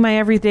 I bring my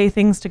everyday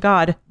things to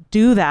God.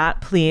 Do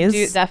that,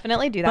 please.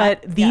 Definitely do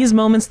that. But these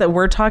moments that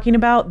we're talking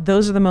about,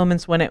 those are the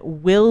moments when it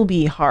will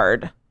be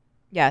hard.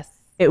 Yes.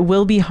 It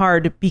will be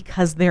hard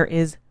because there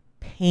is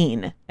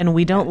pain, and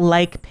we don't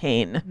like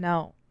pain.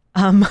 No.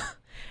 And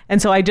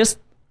so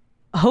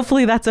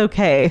hopefully that's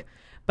okay.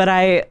 But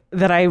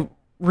I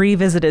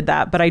revisited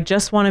that, but I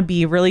just want to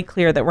be really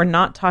clear that we're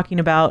not talking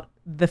about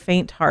the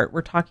faint heart.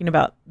 We're talking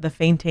about the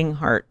fainting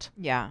heart.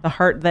 Yeah. The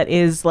heart that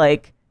is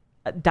like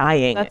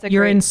dying.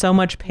 You're in so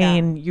much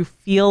pain. You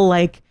feel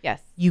like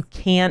you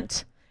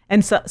can't.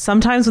 And so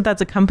sometimes what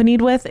that's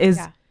accompanied with is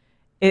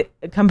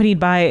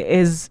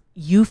is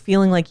you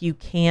feeling like you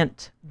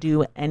can't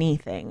do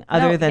anything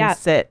other than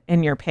sit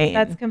in your pain.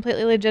 That's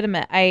completely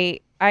legitimate.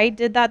 I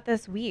did that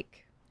this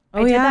week.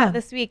 Oh, I did that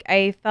this week.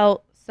 I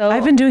felt so.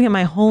 I've been doing it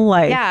my whole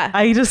life. Yeah.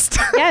 I just.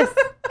 Yes.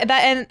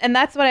 And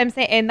that's what I'm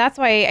saying. And that's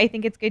why I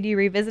think it's good you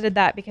revisited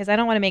that, because I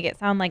don't want to make it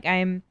sound like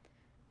I'm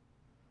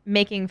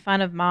making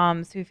fun of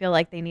moms who feel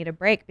like they need a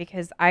break,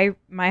 because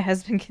my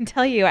husband can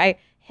tell you I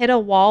hit a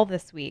wall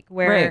this week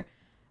where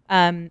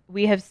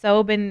we have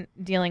so been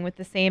dealing with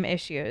the same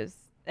issues,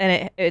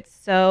 and it's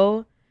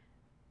so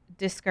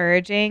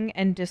discouraging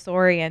and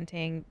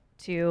disorienting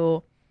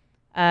to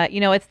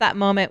it's that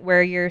moment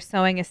where you're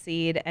sowing a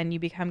seed and you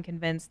become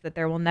convinced that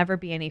there will never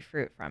be any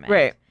fruit from it.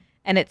 Right.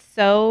 And it's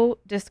so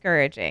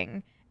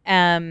discouraging.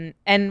 And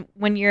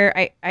when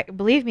I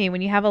believe me,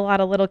 when you have a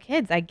lot of little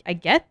kids, I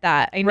get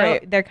that. I know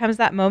there comes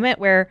that moment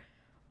where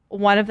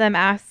one of them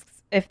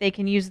asks if they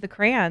can use the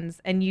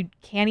crayons, and you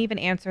can't even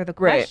answer the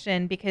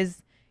question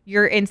because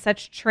you're in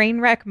such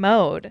train wreck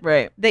mode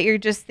that you're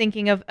just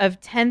thinking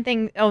of 10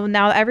 things. Oh,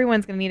 now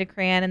everyone's going to need a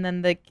crayon, and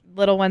then the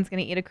little one's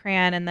going to eat a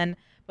crayon, and then,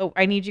 but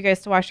I need you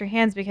guys to wash your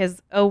hands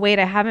because, oh, wait,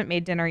 I haven't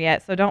made dinner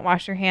yet, so don't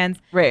wash your hands.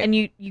 Right. And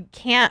you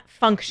can't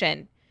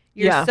function.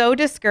 You're so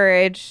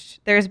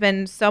discouraged. There's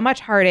been so much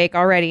heartache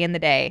already in the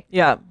day.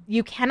 Yeah.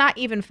 You cannot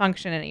even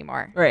function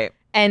anymore. Right.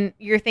 And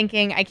you're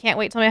thinking, I can't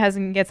wait till my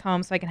husband gets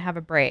home so I can have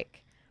a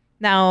break.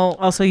 Now,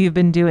 also, you've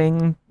been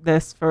doing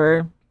this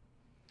for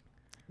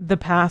the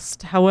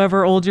past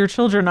however old your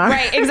children are.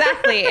 Right,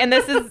 exactly. And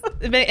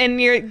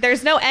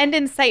there's no end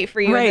in sight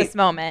for you in this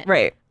moment.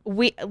 Right.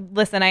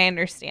 Listen, I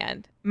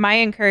understand. My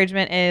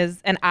encouragement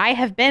is, and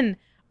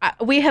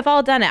we have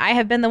all done it. I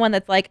have been the one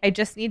that's like, I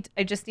just need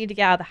to get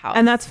out of the house.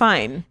 And that's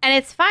fine. And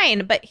it's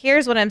fine. But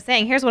here's what I'm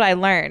saying. Here's what I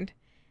learned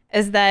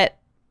is that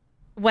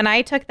when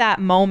I took that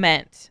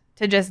moment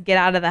to just get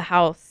out of the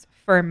house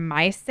for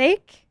my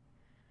sake,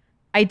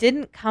 I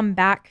didn't come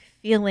back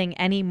feeling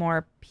any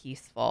more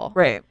peaceful.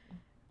 Right.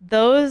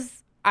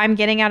 I'm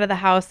getting out of the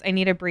house. I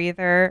need a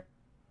breather.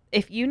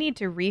 If you need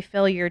to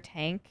refill your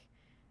tank,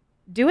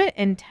 do it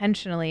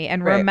intentionally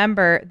and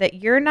remember that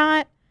you're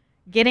not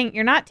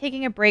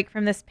taking a break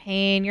from this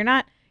pain. You're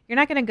not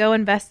going to go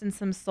invest in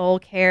some soul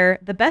care.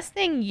 The best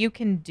thing you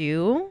can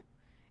do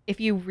if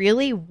you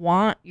really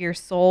want your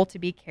soul to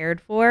be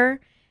cared for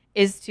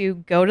is to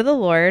go to the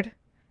Lord,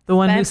 the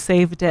one who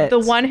saved it, the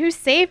one who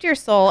saved your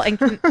soul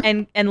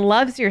and and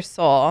loves your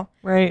soul.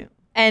 Right.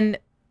 And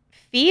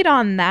feed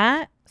on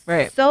that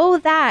so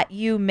that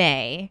you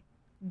may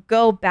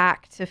go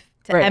back to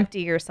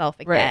empty yourself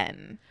again.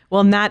 Right.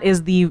 Well, and that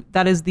is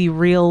the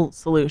real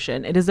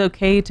solution. It is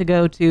okay to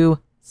go to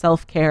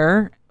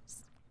self-care,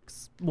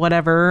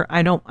 whatever.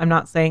 I'm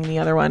not saying the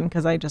other one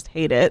because I just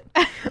hate it.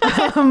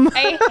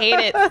 I hate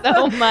it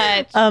so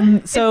much.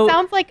 So it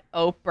sounds like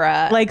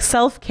Oprah. Like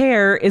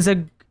self-care is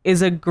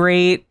a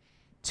great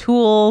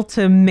tool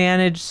to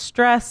manage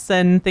stress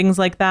and things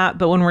like that.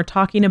 But when we're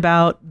talking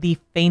about the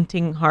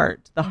fainting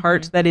heart, the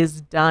heart that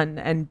is done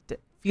and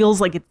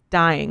feels like it's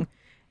dying,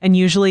 and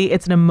usually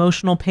it's an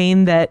emotional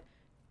pain that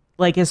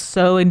like is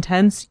so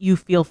intense you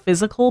feel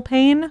physical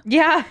pain.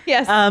 Yeah.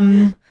 Yes.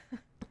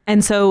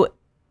 And so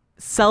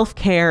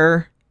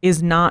self-care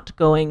is not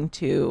going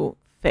to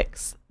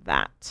fix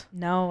that.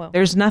 No.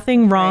 There's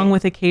nothing wrong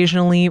with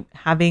occasionally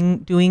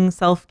doing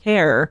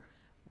self-care.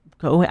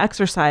 Go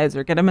exercise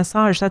or get a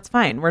massage. That's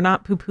fine. We're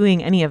not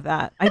poo-pooing any of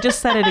that. I just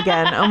said it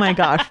again. Oh my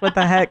gosh, what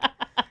the heck?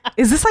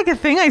 Is this like a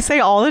thing I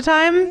say all the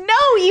time?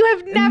 No, you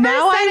have never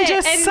now said I'm it.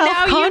 just And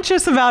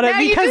self-conscious about it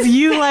because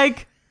you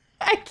like...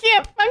 I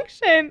can't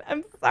function.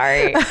 I'm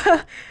sorry.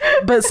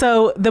 But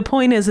so the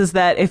point is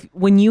that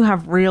when you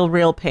have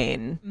real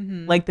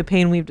pain, like the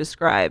pain we've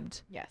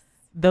described, yes,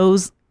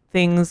 those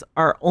things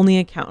are only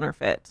a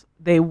counterfeit.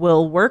 They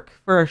will work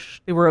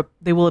they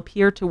will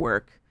appear to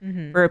work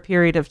for a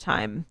period of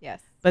time.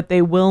 Yes. But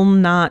they will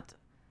not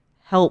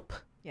help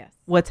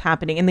what's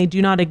happening, and they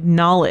do not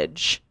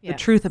acknowledge the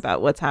truth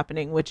about what's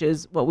happening, which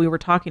is what we were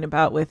talking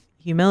about with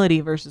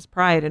humility versus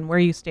pride and where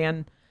you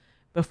stand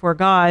before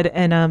God.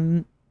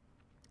 And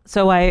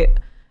so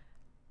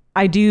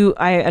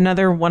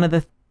another one of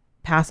the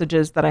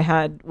passages that I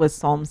had was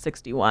Psalm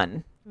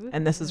 61. Ooh.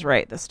 And this is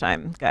right this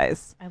time,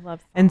 guys. I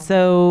love Psalm. And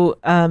so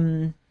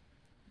I'm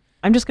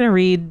just going to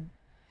read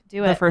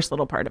the first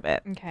little part of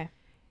it. Okay.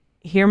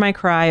 Hear my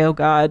cry, O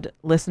God,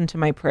 listen to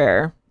my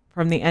prayer.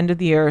 From the end of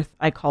the earth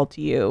I call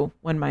to you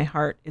when my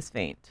heart is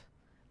faint.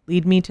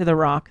 Lead me to the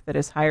rock that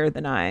is higher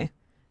than I,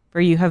 for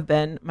you have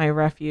been my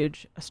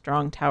refuge, a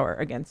strong tower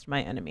against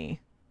my enemy.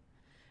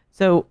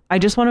 So I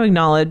just want to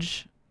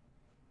acknowledge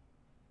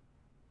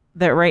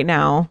that right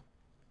now,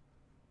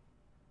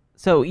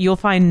 so you'll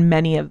find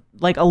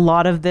a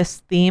lot of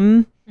this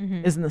theme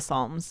is in the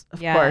Psalms, of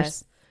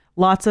course.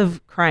 lots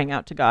of crying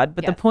out to God.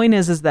 But the Yes. point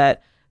is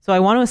that, so I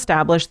want to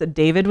establish that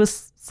David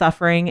was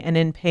suffering and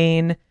in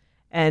pain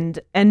and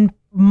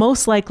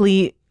most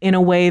likely in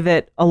a way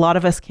that a lot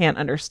of us can't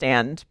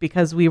understand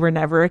because we were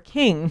never a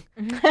king.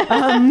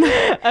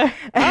 Oh,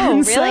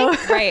 and really?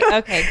 so- Right.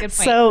 Okay. Good point.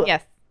 So-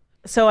 yes.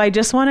 So I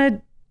just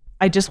want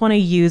to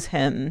use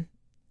him,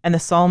 and the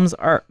Psalms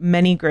are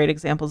many great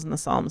examples in the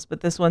Psalms,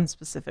 but this one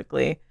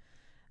specifically.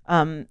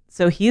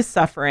 So he's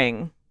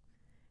suffering,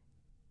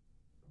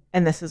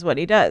 and this is what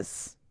he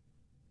does.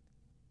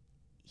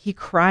 He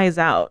cries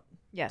out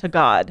Yes. to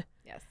God.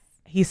 Yes.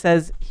 He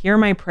says, "Hear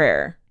my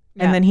prayer,"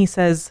 Yeah. and then he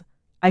says,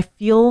 "I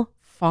feel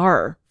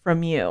far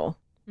from you,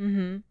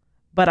 Mm-hmm.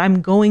 but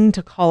I'm going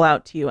to call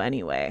out to you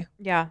anyway."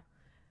 Yeah.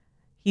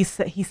 He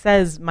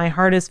says, "My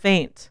heart is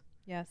faint,"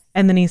 Yes.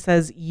 and then he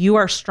says, "You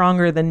are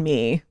stronger than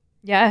me."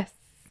 Yes.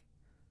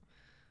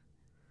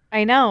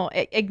 I know.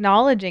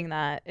 Acknowledging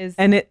that is.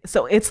 And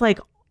it's like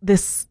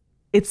this,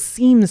 it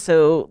seems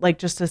so like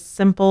just a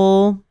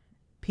simple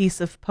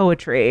piece of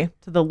poetry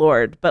to the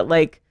Lord, but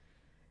like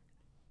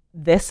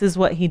this is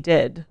what he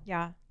did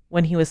yeah.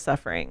 when he was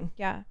suffering.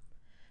 Yeah.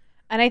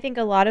 And I think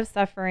a lot of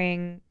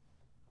suffering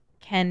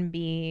can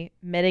be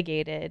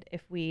mitigated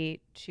if we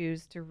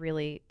choose to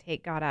really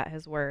take God at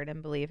his word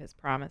and believe his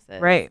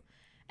promises. Right.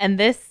 And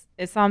this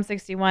is Psalm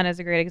 61 is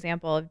a great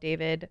example of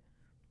David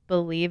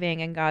believing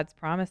in God's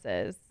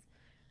promises.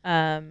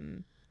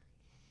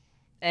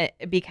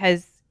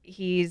 Because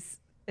he's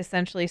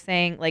essentially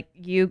saying, like,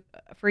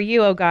 for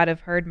you, O God,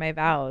 have heard my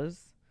vows.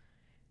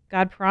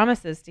 God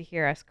promises to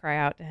hear us cry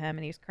out to him,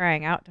 and he's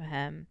crying out to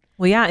him.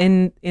 Well, yeah,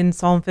 in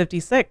Psalm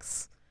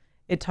 56,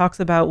 it talks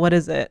about, what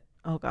is it?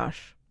 Oh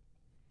gosh.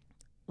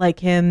 Like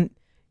him,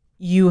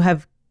 "You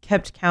have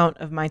kept count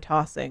of my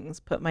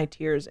tossings, put my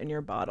tears in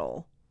your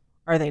bottle.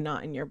 Are they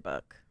not in your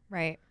book?"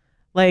 Right.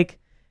 Like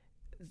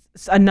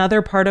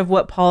another part of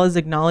what Paul is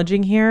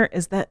acknowledging here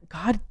is that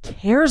God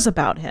cares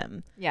about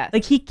him. Yes.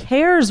 Like he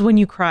cares when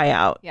you cry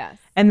out. Yes.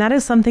 And that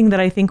is something that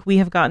I think we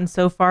have gotten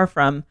so far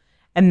from.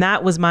 And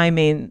that was my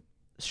main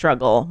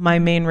struggle. My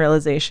main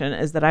realization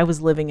is that I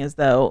was living as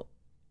though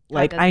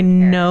like I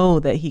doesn't care. know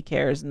that he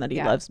cares and that he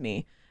Yeah. loves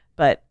me.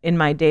 But in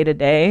my day to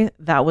day,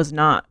 that was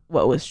not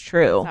what was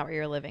true. It's not what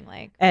you're living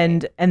like.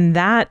 And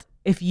that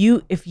if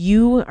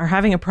you are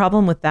having a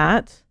problem with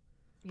that,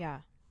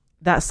 Yeah.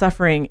 that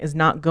suffering is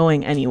not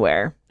going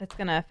anywhere. It's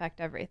going to affect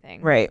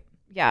everything. Right.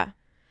 Yeah.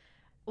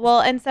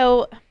 Well, and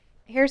so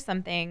here's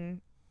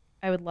something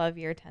I would love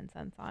your 10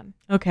 cents on.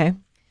 Okay.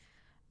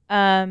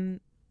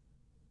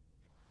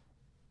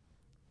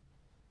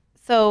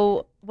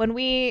 So when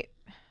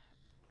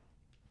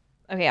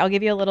okay, I'll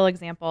give you a little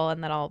example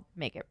and then I'll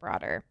make it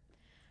broader.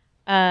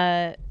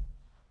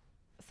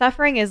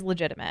 Suffering is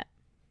legitimate.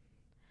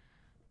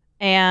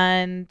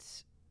 And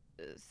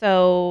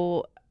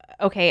so,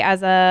 okay,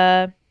 as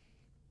a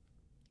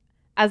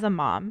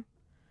mom,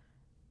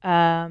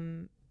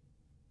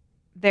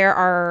 there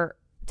are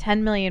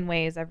 10 million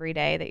ways every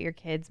day that your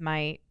kids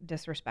might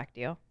disrespect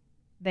you.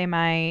 They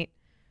might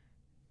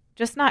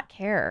just not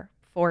care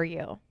for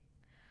you.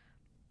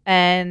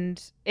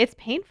 And it's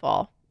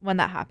painful when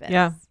that happens.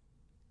 Yeah.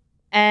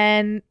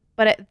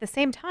 But at the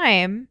same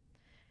time,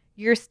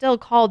 you're still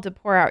called to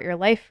pour out your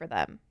life for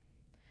them.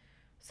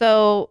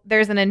 So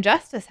there's an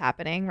injustice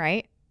happening,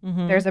 right?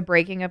 Mhm. There's a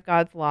breaking of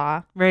God's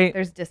law. Right.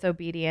 There's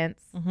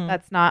disobedience. Mhm.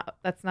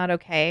 That's not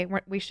okay.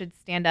 We should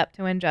stand up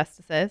to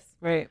injustices.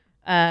 Right.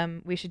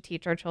 We should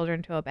teach our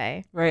children to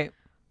obey. Right.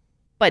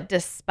 But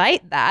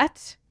despite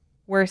that,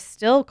 we're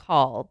still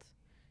called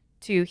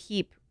to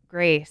heap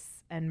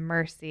grace and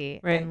mercy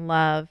Right. and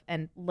love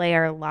and lay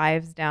our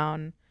lives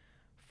down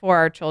for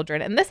our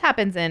children. And this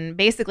happens in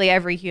basically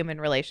every human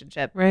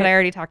relationship. Right. But I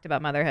already talked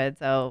about motherhood,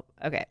 so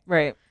okay.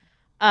 Right.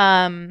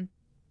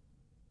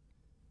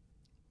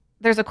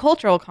 There's a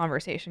cultural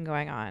conversation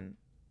going on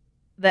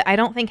that I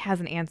don't think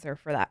has an answer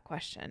for that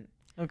question.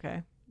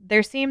 Okay.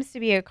 There seems to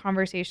be a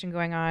conversation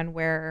going on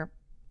where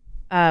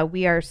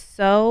we are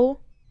so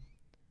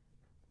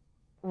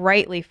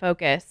rightly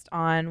focused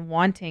on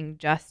wanting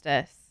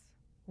justice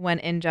when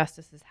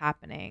injustice is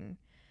happening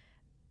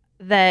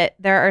that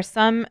there are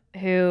some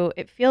who,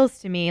 it feels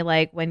to me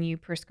like when you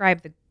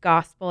prescribe the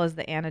gospel as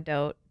the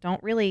antidote,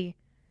 don't really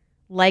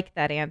like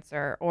that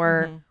answer,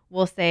 or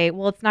will say,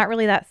 well, it's not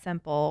really that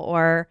simple,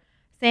 or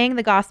saying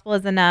the gospel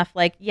is enough,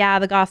 like, yeah,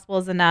 the gospel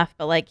is enough,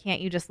 but like,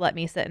 can't you just let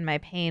me sit in my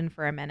pain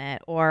for a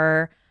minute?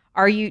 Or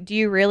do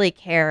you really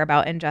care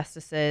about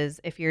injustices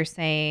if you're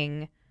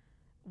saying,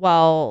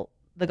 well,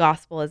 the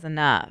gospel is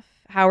enough?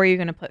 How are you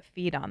going to put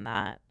feet on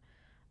that?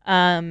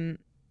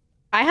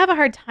 I have a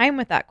hard time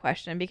with that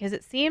question because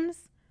it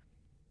seems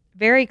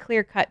very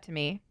clear cut to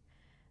me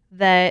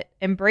that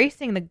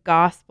embracing the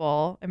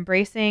gospel,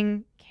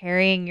 embracing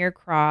carrying your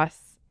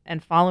cross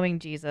and following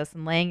Jesus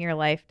and laying your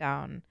life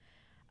down,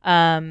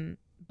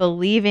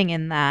 believing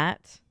in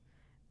that,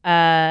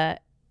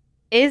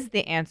 is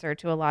the answer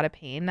to a lot of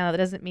pain. Now, that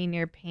doesn't mean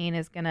your pain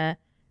is going to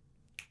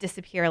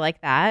disappear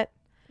like that.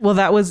 Well,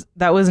 that was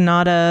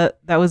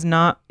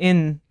not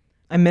in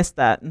missed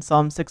that in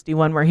Psalm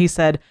 61 where he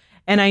said,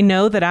 and I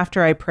know that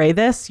after I pray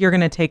this, you're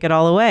going to take it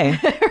all away.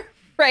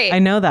 Right. I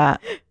know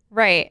that.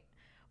 Right.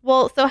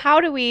 Well, so how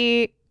do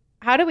we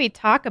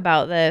talk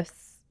about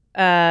this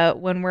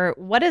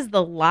what is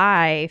the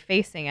lie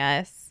facing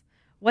us?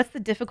 What's the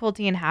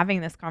difficulty in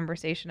having this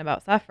conversation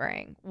about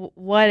suffering?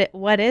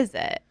 What is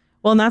it?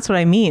 Well, and that's what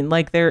I mean.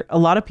 Like a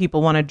lot of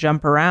people want to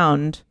jump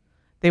around.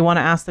 They want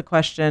to ask the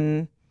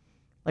question,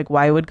 like,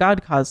 why would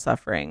God cause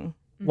suffering?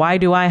 Mm-hmm. Why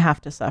do I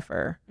have to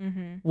suffer?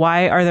 Mm-hmm.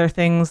 Why are there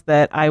things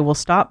that I will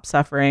stop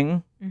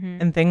suffering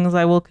and things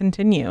I will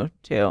continue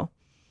to?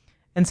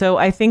 And so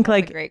I think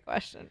That's a great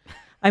question.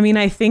 I mean,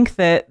 I think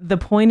that the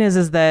point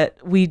is that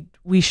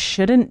we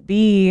shouldn't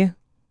be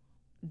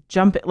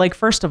jumping, like,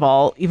 first of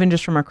all, even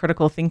just from a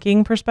critical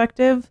thinking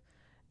perspective,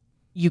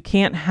 you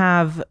can't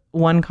have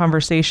one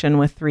conversation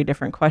with 3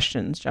 different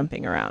questions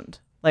jumping around.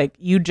 Like,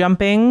 you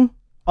jumping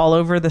all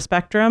over the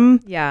spectrum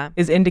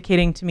is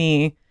indicating to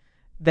me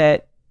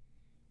that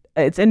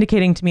it's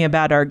indicating to me a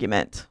bad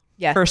argument.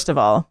 Yes. First of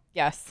all.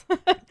 Yes.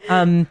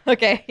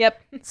 Okay.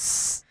 Yep.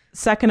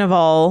 Second of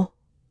all,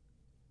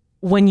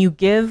 when you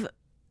give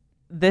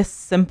this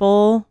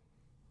simple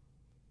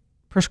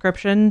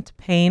prescription to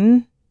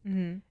pain,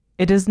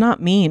 it does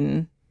not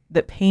mean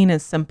that pain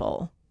is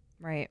simple.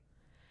 Right.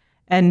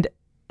 And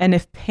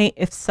if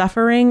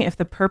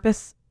the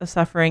purpose of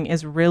suffering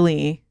is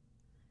really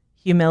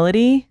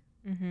humility,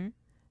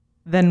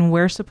 then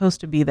we're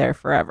supposed to be there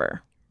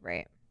forever.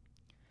 Right.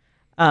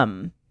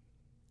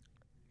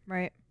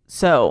 Right.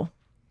 So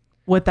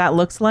what that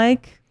looks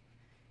like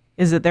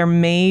is that there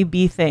may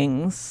be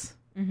things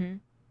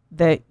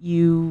that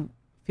you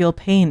feel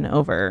pain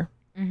over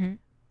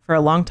for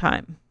a long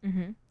time.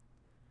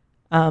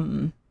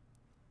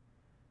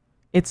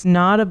 It's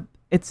not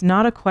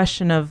a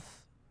question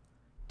of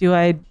do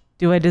I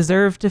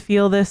deserve to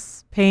feel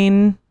this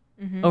pain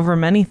over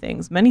many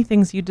things. Many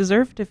things you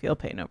deserve to feel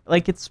pain over.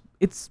 Like it's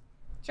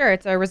sure,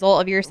 it's a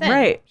result of your sin.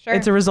 Right. Sure.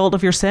 It's a result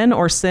of your sin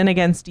or sin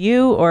against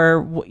you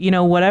or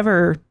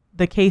whatever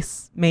the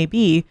case may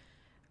be.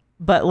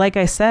 But like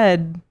I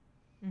said,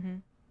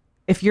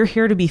 if you're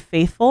here to be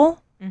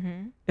faithful,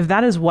 if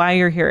that is why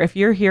you're here, if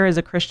you're here as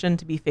a Christian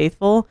to be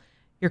faithful,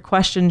 your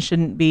question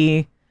shouldn't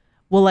be,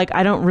 well, like,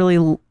 I don't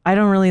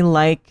really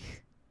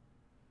like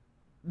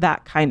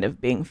that kind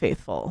of being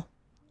faithful.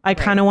 I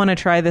kind of want to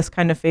try this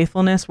kind of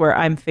faithfulness where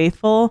I'm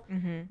faithful,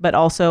 but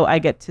also I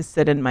get to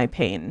sit in my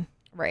pain.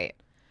 Right.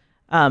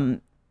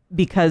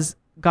 Because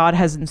God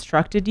has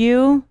instructed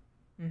you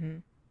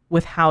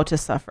with how to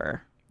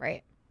suffer.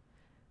 Right.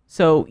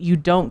 So you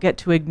don't get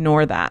to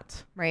ignore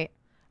that. Right.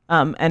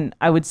 And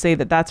I would say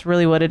that that's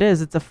really what it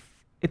is.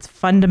 It's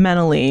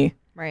fundamentally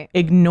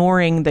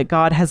ignoring that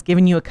God has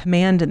given you a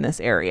command in this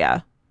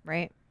area.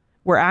 Right.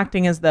 We're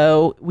acting as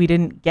though we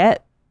didn't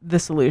get the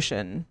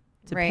solution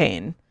to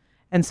pain.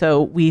 And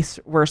so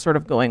we're sort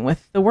of going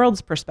with the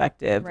world's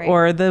perspective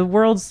or the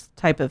world's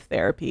type of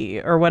therapy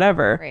or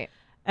whatever. Right.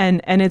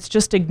 And it's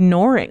just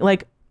ignoring,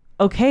 like,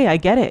 okay, I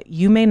get it.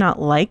 You may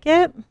not like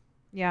it.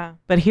 Yeah.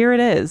 But here it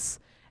is.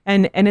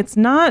 And it's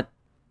not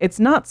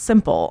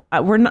simple.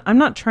 I'm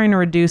not trying to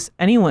reduce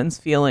anyone's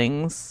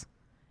feelings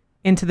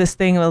into this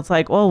thing that's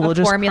like, oh, we'll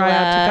just cry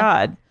out to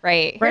God.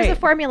 Right. Here's a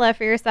formula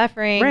for your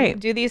suffering. Right.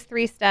 Do these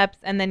 3 steps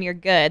and then you're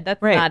good.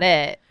 That's not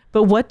it.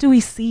 But what do we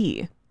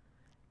see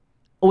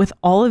with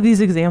all of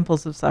these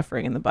examples of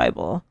suffering in the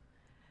Bible?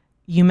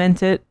 You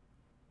meant it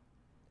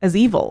as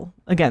evil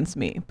against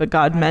me, but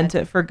God meant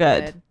it for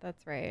good.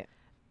 That's right.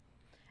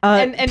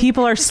 And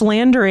people are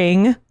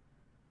slandering,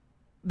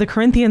 the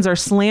Corinthians are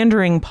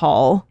slandering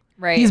Paul.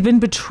 Right. He's been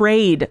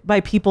betrayed by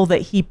people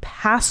that he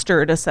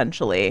pastored,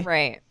 essentially.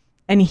 Right.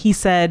 And he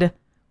said,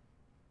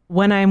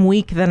 when I'm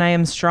weak, then I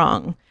am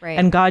strong. Right.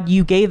 And God,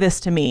 you gave this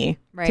to me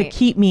to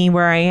keep me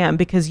where I am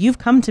because you've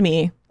come to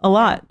me a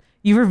lot.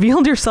 You've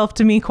revealed yourself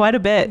to me quite a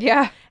bit.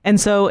 Yeah. And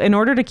so in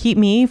order to keep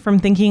me from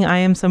thinking I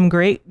am some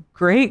great,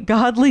 great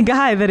godly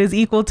guy that is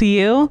equal to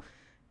you,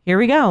 here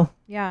we go.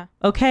 Yeah.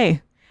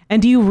 Okay.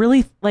 And do you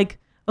really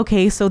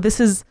okay, so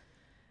this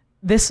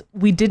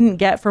we didn't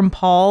get from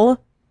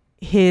Paul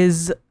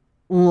his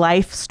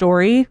life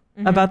story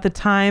about the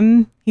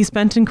time he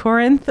spent in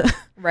Corinth.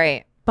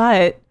 Right.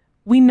 But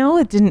we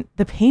know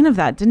the pain of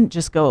that didn't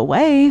just go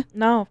away.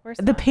 No, of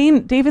course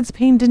not. David's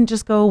pain didn't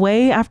just go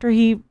away after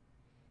he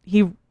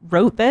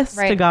wrote this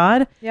to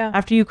God. Yeah.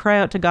 After you cry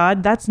out to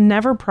God, that's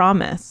never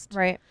promised.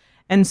 Right.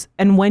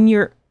 And when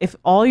if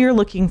all you're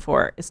looking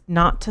for is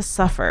not to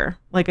suffer,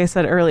 like I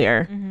said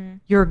earlier,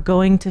 you're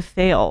going to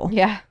fail.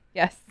 Yeah.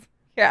 Yes.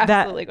 You're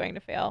absolutely going to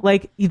fail.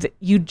 Like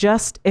you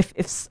just, if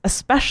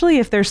especially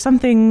if there's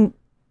something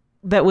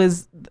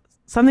that's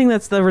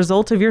the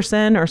result of your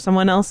sin or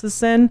someone else's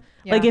sin,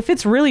 like if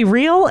it's really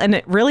real and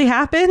it really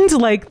happened,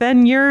 like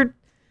then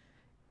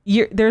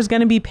there's going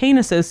to be pain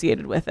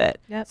associated with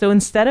it. Yep. So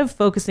instead of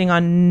focusing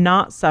on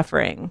not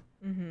suffering,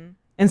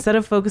 instead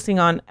of focusing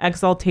on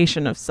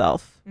exaltation of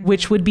self,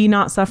 which would be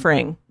not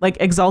suffering, like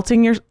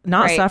exalting your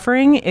not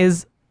suffering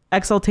is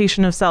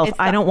exaltation of self.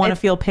 I don't want to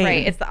feel pain.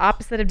 Right. It's the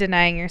opposite of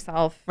denying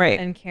yourself Right.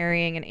 and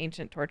carrying an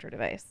ancient torture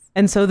device.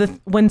 And so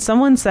when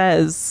someone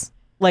says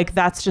like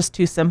that's just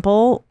too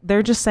simple,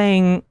 they're just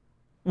saying,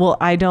 well,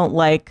 I don't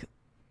like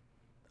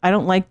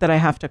that I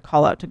have to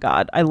call out to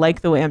God. I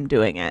like the way I'm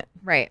doing it.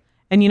 Right.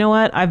 And you know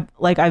what?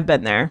 I've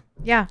been there.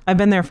 Yeah. I've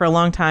been there for a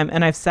long time,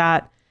 and I've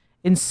sat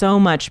in so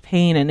much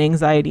pain and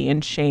anxiety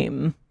and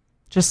shame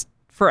just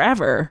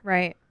forever.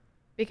 Right.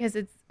 Because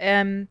it's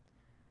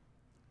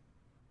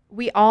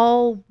we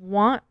all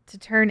want to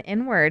turn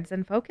inwards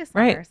and focus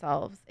on Right.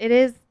 ourselves. It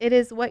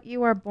is what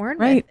you are born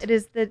Right.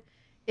 with.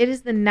 It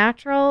is the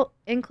natural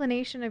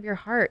inclination of your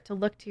heart to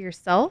look to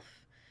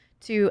yourself,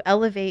 to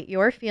elevate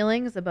your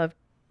feelings above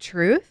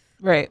truth,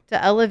 Right.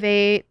 to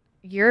elevate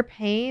your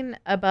pain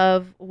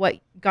above what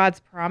God's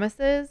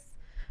promises.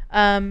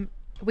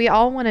 We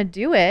all want to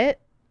do it.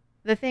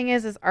 The thing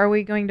is are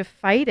we going to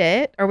fight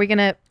it? Are we going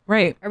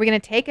to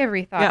take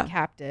every thought Yeah.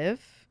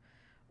 captive?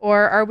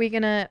 Or are we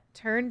going to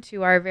turn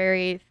to our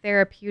very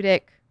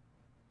therapeutic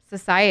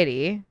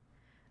society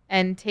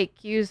and take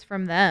cues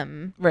from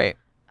them? Right.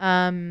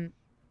 And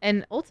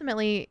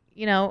ultimately,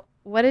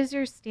 what is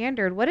your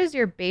standard? What is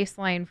your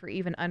baseline for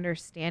even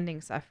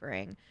understanding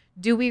suffering?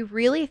 Do we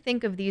really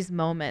think of these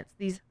moments,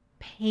 these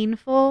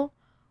painful,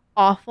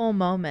 awful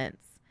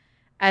moments,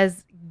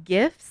 as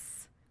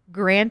gifts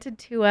granted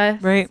to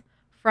us Right.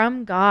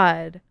 from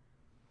God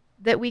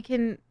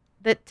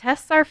that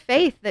tests our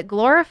faith, that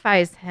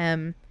glorifies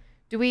Him?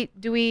 Do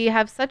we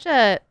have such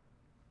a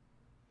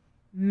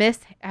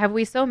have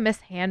we so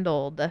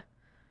mishandled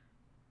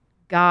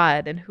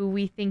God and who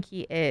we think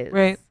He is,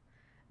 Right.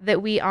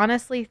 that we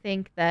honestly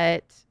think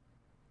that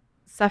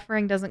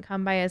suffering doesn't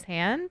come by His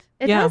hand?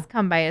 It Yeah. does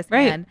come by His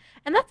Right. hand.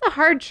 And that's a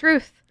hard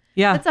truth.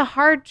 Yeah. That's a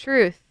hard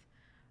truth.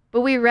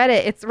 But we read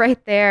it. It's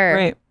right there.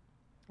 Right.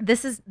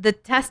 This is the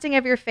testing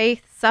of your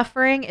faith.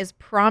 Suffering is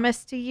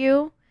promised to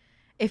you.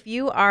 If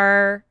you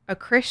are a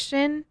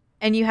Christian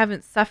and you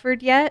haven't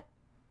suffered yet,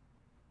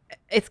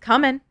 it's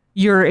coming.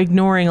 You're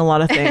ignoring a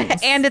lot of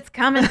things. And it's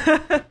coming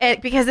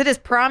because it is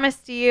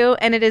promised to you,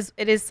 and it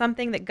is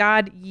something that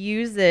God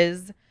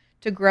uses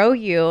to grow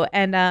you.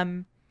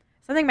 And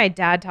something my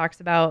dad talks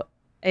about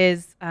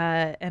is,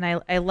 and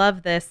I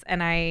love this,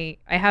 and I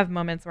have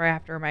moments where I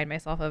have to remind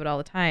myself of it all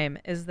the time,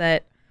 is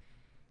that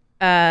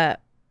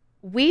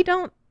we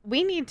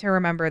need to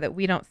remember that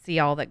we don't see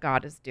all that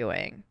God is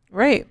doing.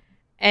 Right.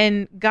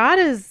 And God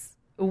is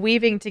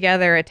weaving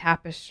together a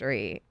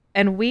tapestry,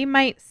 and we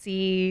might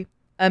see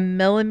a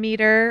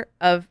millimeter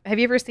of, have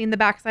you ever seen the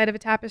backside of a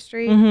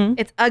tapestry? Mhm.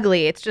 It's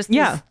ugly. It's just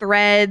Yeah. these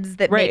threads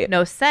that Right. make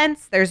no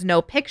sense. There's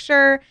no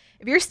picture.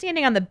 If you're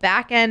standing on the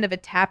back end of a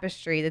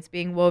tapestry that's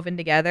being woven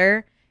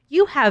together,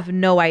 you have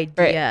no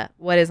idea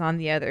what is on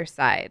the other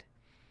side.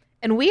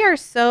 And we are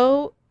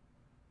so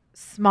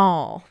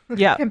small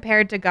Yeah.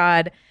 compared to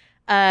God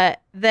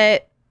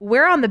that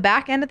we're on the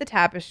back end of the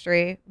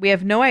tapestry. We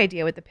have no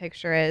idea what the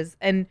picture is.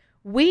 And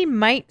we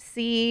might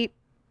see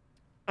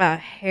a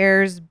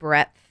hair's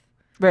breadth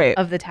Right.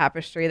 of the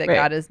tapestry that Right.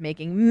 God is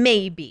making,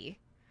 maybe.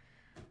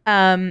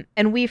 And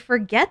we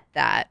forget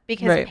that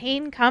because Right.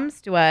 pain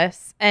comes to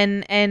us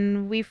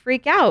and we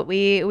freak out.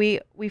 We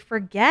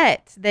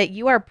forget that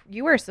you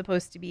are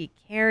supposed to be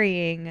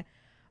carrying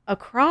a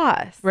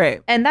cross.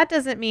 Right. And that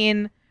doesn't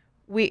mean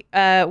we're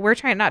not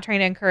trying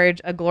to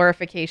encourage a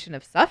glorification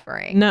of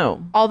suffering.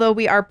 No. Although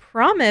we are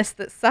promised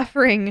that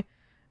suffering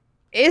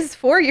is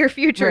for your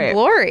future Right.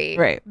 glory.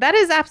 Right. That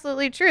is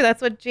absolutely true.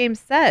 That's what James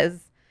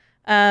says.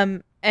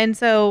 And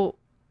so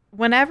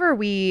whenever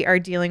we are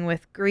dealing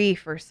with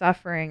grief or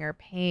suffering or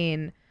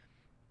pain,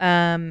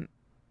 man,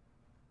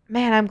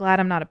 I'm glad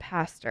I'm not a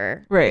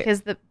pastor. Right.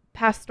 Because the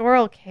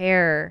pastoral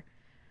care,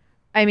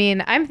 I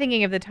mean, I'm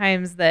thinking of the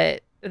times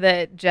that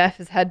Jeff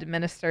has had to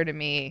minister to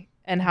me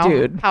and how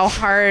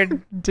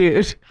hard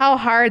Dude. how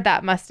hard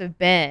that must have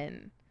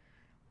been.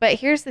 But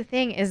here's the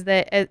thing is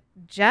that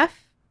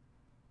Jeff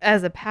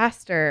as a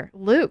pastor,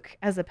 Luke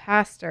as a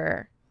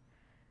pastor,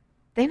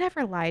 they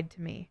never lied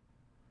to me.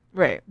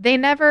 Right. They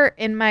never,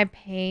 in my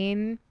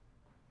pain,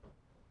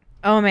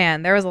 oh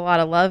man, there was a lot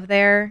of love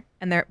there.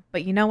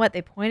 But you know what?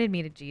 They pointed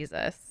me to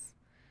Jesus.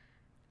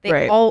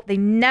 They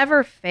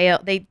never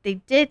failed. They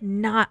did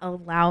not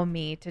allow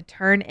me to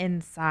turn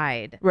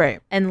inside Right.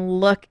 and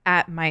look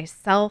at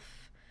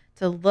myself,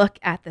 to look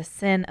at the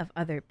sin of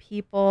other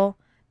people.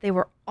 They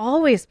were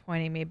always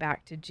pointing me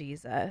back to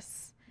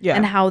Jesus. Yeah.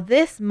 And how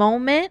this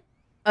moment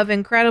of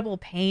incredible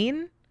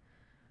pain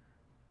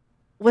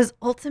was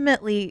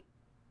ultimately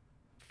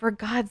for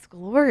God's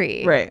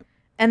glory. Right.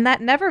 And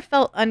that never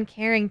felt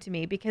uncaring to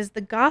me because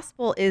the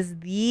gospel is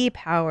the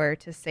power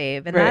to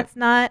save. And Right. that's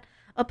not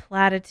a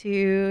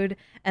platitude,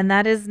 and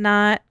that is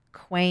not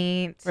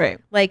quaint. Right.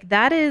 Like,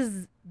 that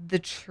is the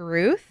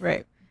truth.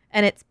 Right.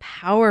 And it's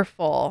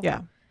powerful.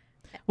 Yeah.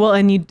 Well,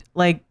 and you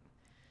like,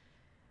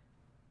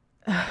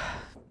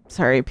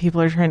 sorry,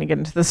 people are trying to get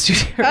into the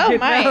studio. Oh right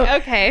my. now.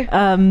 Okay.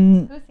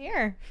 Um, Who's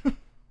here?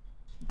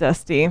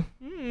 Dusty.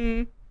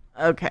 Hmm.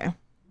 Okay.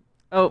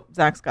 Oh,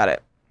 Zach's got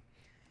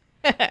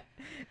it.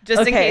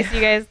 Just in Okay. case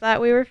you guys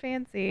thought we were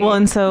fancy. Well,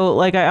 and so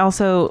like I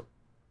also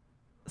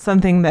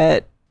something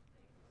that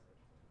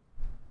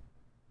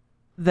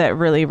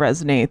really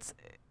resonates.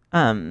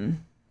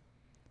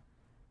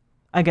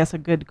 I guess a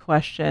good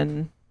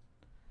question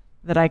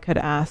that I could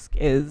ask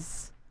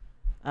is,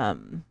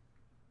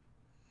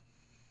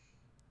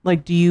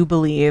 like, do you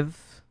believe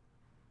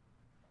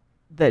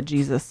that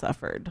Jesus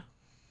suffered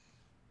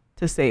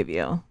to save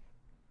you?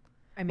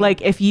 I mean,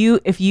 Like, if you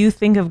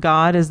think of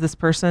God as this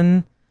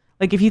person,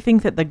 like if you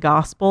think that the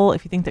gospel,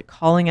 if you think that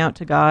calling out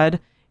to God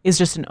is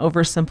just an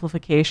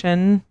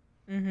oversimplification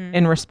mhm.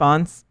 in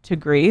response to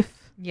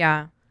grief,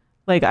 Yeah.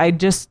 like I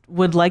just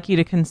would like you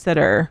to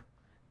consider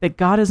that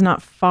God is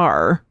not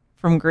far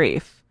from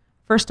grief.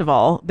 First of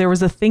all, there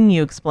was a thing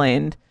you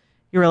explained.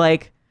 You were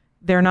like,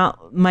 they're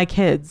not my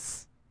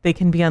kids. They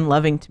can be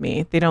unloving to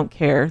me. They don't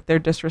care. They're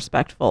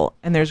disrespectful.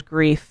 And there's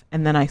grief.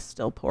 And then I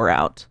still pour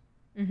out.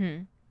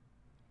 Mm-hmm.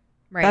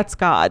 Right. That's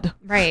God.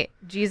 right.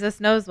 Jesus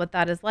knows what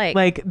that is like.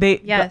 Like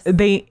Yes.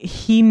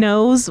 he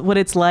knows what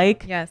it's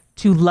like Yes.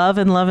 to love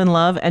and love and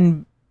love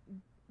and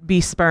be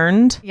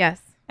spurned.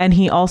 Yes. And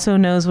he also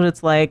knows what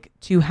it's like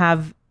to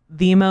have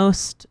the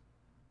most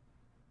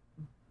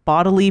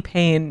bodily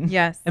pain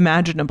Yes.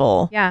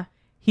 imaginable. Yeah.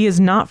 He is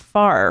not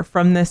far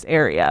from this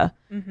area.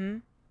 Mm-hmm.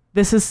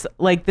 This is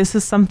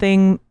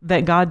something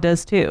that God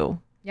does too.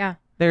 Yeah.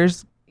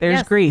 There's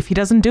Yes. grief. He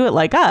doesn't do it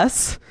like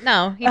us.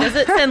 No, he does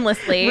it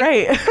sinlessly.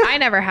 Right. I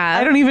never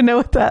have. I don't even know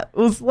what that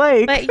was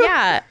like. But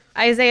yeah,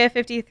 Isaiah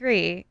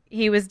 53,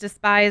 he was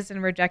despised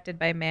and rejected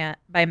by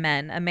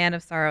men, a man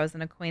of sorrows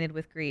and acquainted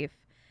with grief.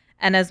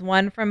 And as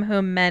one from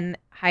whom men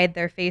hide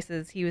their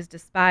faces, he was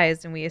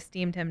despised and we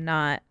esteemed him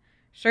not.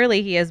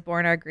 Surely he has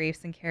borne our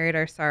griefs and carried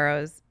our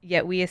sorrows,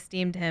 yet we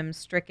esteemed him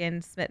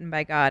stricken, smitten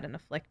by God, and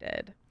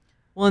afflicted.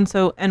 Well, and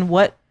so, and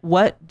what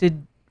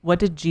did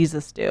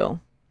Jesus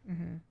do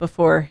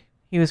before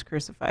he was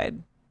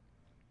crucified?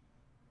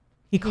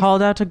 He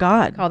called out to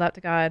God. Called out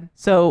to God.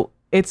 So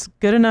it's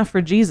good enough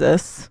for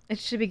Jesus, It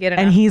should be good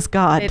enough. and he's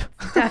God.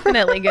 It's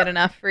definitely good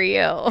enough for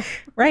you.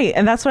 Right.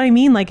 And that's what I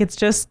mean. Like, it's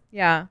just,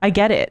 Yeah. I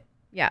get it.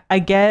 Yeah. I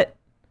get,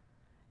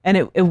 and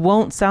it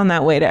won't sound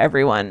that way to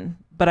everyone,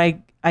 but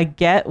I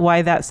get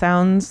why that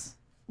sounds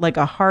like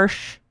a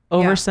harsh,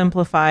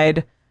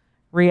 oversimplified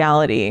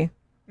reality.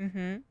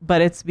 Mm-hmm.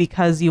 But it's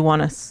because you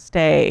want to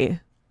stay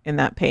in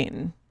that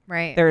pain.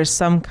 Right. There is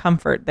some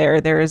comfort there.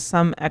 There is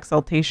some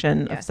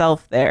exaltation of Yes.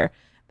 self there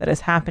that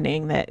is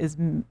happening that is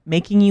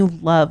making you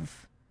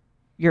love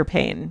your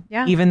pain,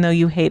 Yeah. even though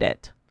you hate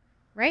it.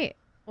 Right.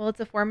 Well, it's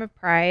a form of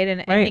pride.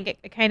 And I Right. think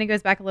it kind of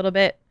goes back a little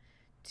bit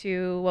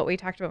to what we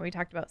talked about when we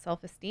talked about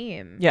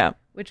self-esteem. Yeah.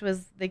 Which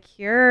was the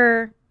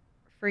cure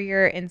for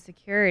your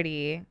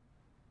insecurity,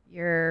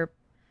 your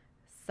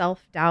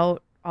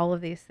self-doubt, all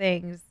of these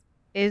things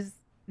is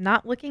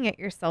not looking at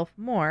yourself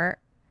more.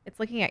 It's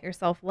looking at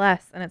yourself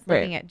less, and it's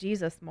looking at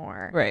Jesus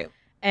more. Right.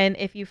 And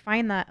if you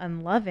find that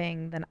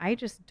unloving, then I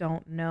just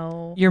don't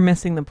know You're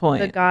missing the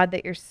point. the God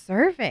that you're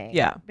serving.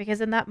 Yeah. Because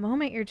in that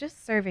moment, you're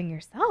just serving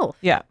yourself.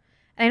 Yeah.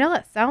 And I know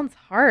that sounds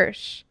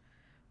harsh,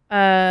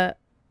 but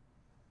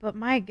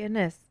my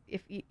goodness,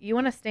 if you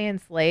want to stay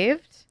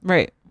enslaved,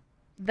 Right.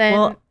 then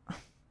Well,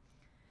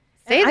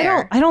 stay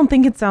there. I don't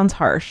think it sounds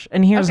harsh.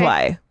 And here's Okay.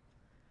 why.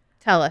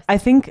 Tell us. I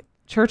think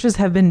churches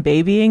have been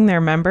babying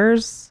their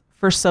members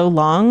for so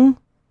long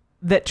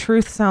that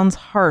truth sounds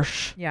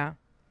harsh. yeah.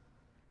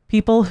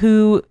 People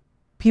who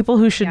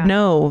should Yeah.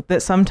 know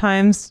that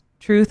sometimes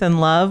truth and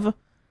love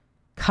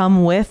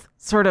come with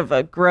sort of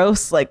a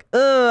gross, like,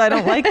 I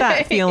don't like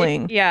that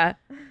feeling. Yeah.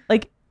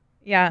 Like,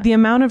 Yeah. the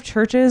amount of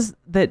churches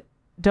that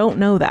don't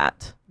know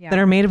that, Yeah. that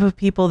are made up of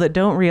people that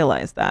don't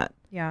realize that.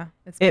 Yeah.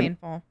 It's It-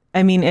 painful.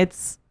 I mean, at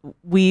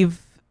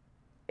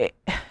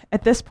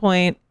this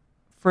point,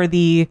 for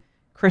the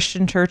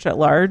Christian church at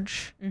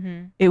large,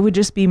 Mm-hmm. it would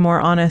just be more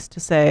honest to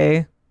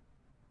say,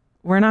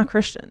 we're not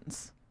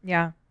Christians.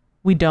 Yeah.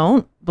 We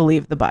don't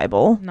believe the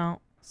Bible.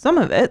 No. Some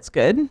of it's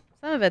good,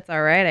 Some of it's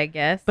all right, I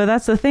guess. but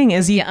that's the thing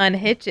is you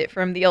unhitch it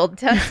from the Old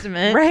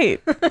Testament.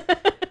 right.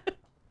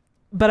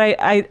 But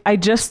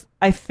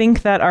I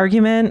think that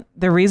argument,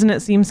 the reason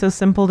it seems so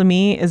simple to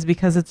me is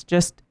because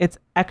it's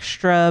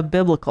extra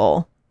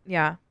biblical.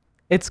 Yeah.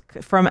 It's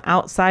from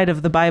outside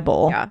of the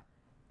Bible. Yeah.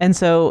 And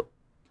so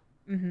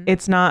Mm-hmm.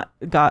 it's not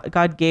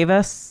God gave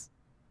us,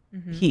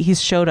 Mm-hmm.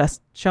 he's shown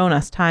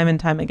us time and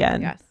time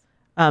again. Yes.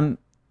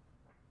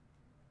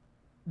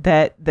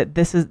 That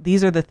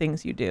these are the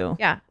things you do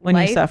Yeah. when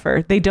you Life-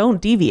 suffer. They don't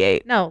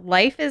deviate. No,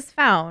 life is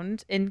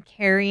found in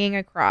carrying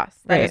a cross.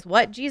 That Right. is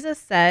what Jesus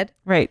said.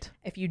 Right.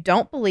 If you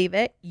don't believe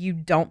it, you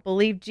don't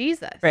believe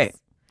Jesus. Right.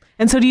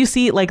 And so do you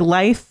see like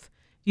life,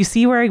 you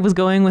see where I was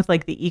going with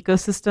like the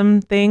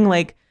ecosystem thing?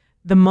 Like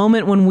the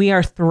moment when we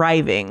are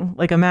thriving,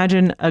 like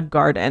imagine a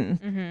garden,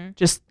 Mm-hmm.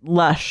 just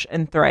lush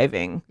and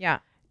thriving. Yeah.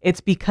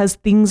 It's because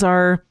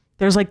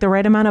there's like the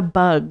right amount of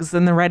bugs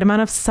and the right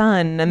amount of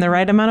sun and the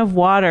right amount of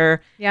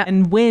water Yeah.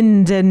 and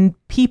wind and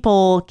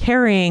people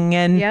caring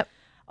and Yep.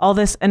 all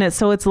this. And it's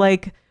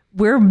like,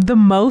 we're the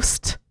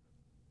most,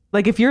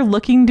 like if you're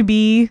looking to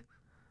be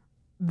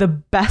the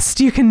best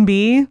you can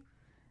be,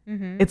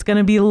 it's going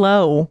to be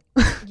low.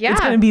 Yeah.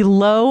 It's going to be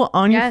low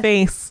on your Yes.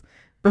 face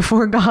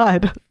before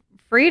God.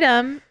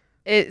 Freedom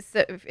is,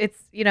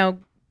 it's, you know,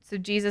 so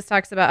Jesus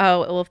talks about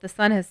how, well, if the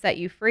Son has set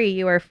you free,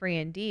 you are free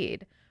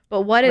indeed.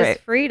 But what is Right.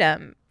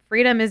 freedom?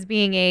 Freedom is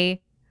being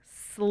a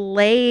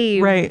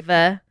slave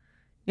Right.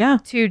 Yeah.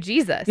 to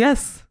Jesus.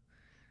 Yes.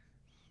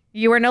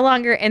 You are no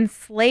longer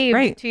enslaved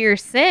Right. to your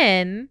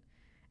sin.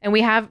 And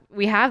we have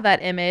that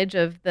image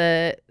of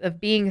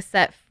being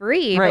set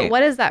free. Right. But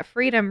what is that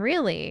freedom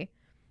really?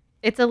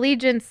 It's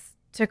allegiance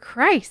to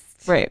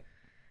Christ. Right.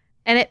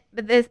 And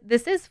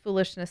this is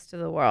foolishness to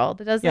the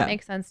world. It doesn't Yeah.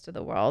 make sense to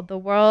the world. The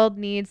world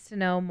needs to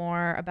know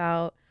more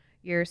about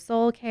your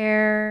soul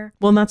care.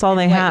 Well, and that's all and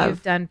they what have.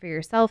 you've done for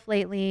yourself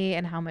lately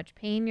and how much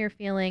pain you're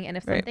feeling. And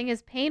if Right. something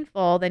is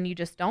painful, then you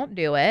just don't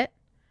do it.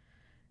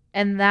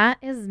 And that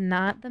is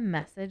not the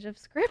message of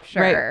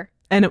Scripture.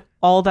 And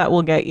all that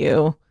will get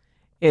you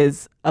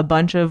is a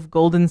bunch of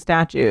golden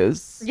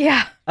statues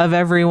Yeah. of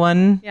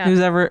everyone Yeah.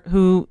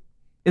 who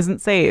isn't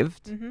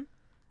saved Mm-hmm.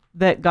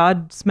 that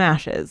God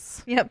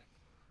smashes. Yep.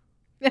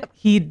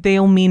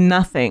 They'll mean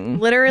nothing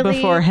Literally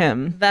before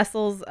him.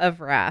 Vessels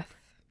of wrath.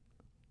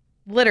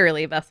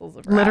 Literally vessels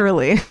of wrath.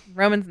 Literally.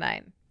 Romans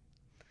 9.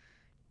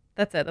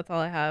 That's it. That's all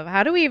I have.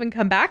 How do we even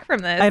come back from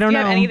this? I don't Do you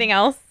have know. anything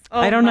else?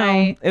 I don't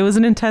know. It was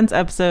an intense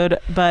episode,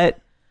 but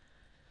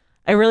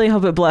I really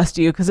hope it blessed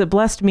you because it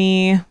blessed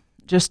me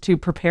just to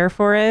prepare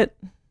for it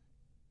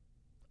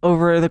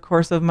over the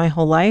course of my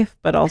whole life,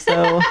 but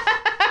also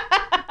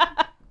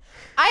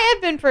I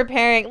have been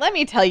preparing. Let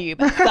me tell you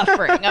about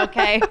suffering,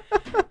 okay?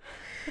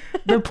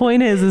 the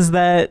point is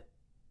that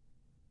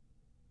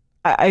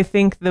I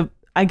think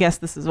I guess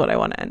this is what I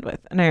want to end with,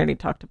 and I already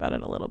talked about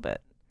it a little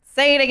bit.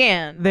 Say it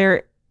again.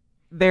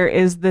 There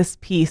is this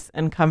peace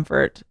and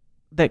comfort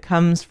that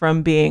comes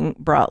from being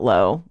brought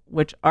low,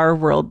 which our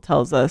world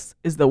tells us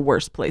is the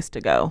worst place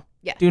to go.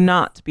 Yes. Do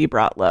not be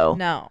brought low.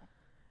 No.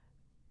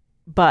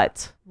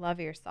 But Love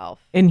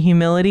yourself. in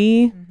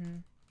humility, Mm-hmm.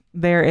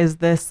 there is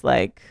this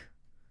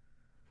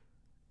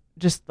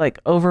just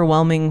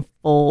overwhelming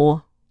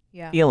full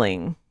Yeah.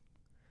 feeling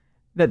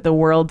that the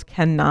world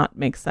cannot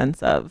make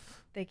sense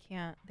of. They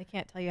can't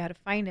tell you how to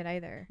find it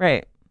either.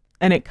 Right.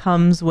 And it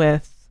comes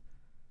with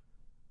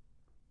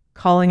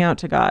calling out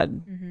to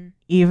God, Mm-hmm.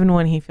 even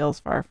when he feels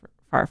far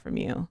from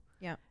you.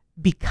 Yeah.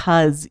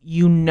 Because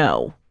you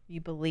believe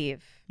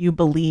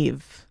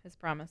believe his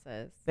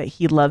promises. that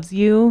he loves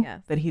you,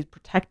 Yes. that he's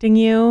protecting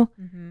you,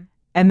 Mm-hmm.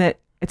 and that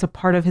it's a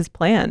part of his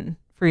plan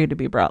for you to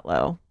be brought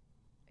low.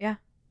 Yeah.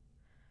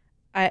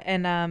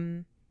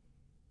 I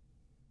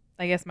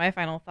guess my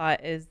final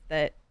thought is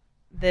that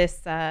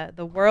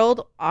the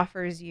world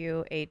offers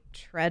you a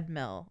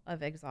treadmill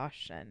of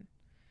exhaustion.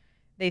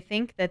 They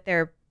think that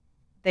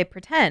they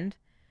pretend,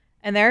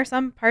 and there are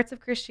some parts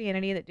of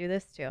Christianity that do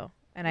this too.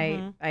 And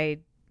Mhm. I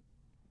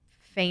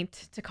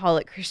faint to call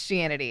it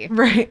Christianity.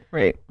 Right.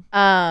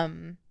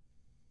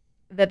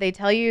 That they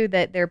tell you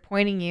that they're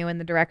pointing you in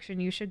the direction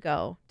you should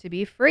go to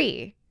be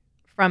free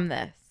from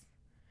this.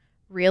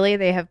 Really,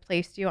 they have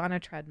placed you on a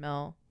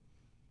treadmill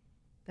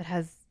that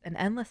has an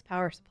endless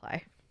power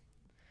supply.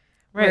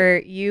 Right.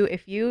 Where you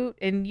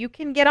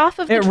can get off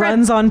of the It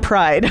runs on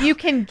pride, You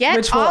can get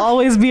which will off.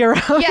 always be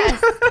around.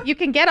 Yes, you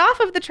can get off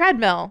of the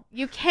treadmill.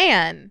 You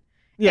can.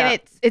 Yeah.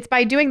 And it's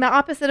by doing the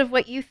opposite of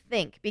what you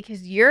think,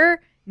 because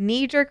your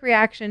knee-jerk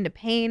reaction to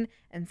pain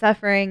and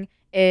suffering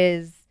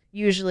is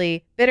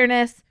usually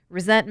bitterness,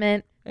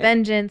 resentment, Right.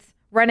 vengeance,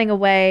 running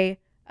away,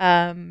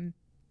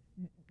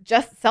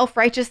 just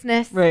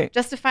self-righteousness, Right.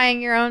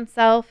 justifying your own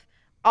self,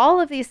 all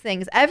of these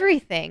things,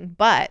 everything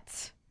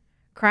but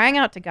crying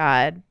out to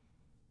God,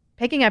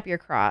 picking up your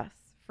cross,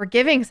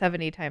 forgiving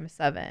 70 times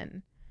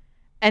 7,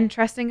 and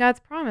trusting God's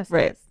promises.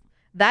 Right.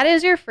 That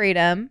is your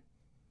freedom.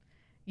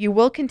 You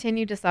will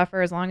continue to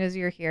suffer as long as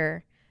you're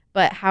here.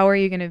 But how are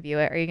you going to view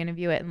it? Are you going to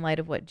view it in light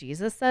of what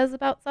Jesus says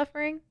about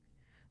suffering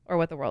or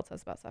what the world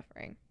says about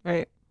suffering?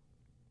 Right.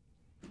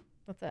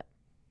 That's it.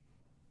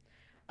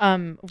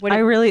 What I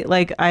really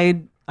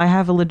I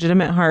have a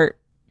legitimate heart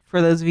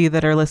for those of you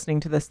that are listening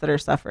to this that are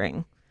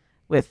suffering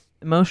with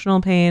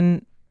emotional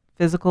pain,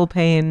 physical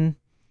pain.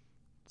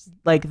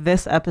 Like,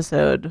 this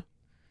episode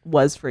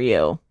was for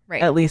you.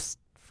 Right. At least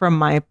from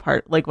my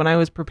part. Like, when I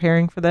was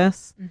preparing for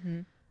this,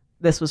 Mhm.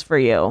 this was for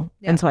you.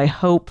 Yeah. And so I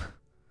hope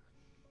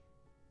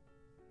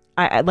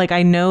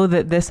I know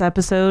that this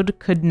episode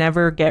could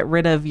never get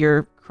rid of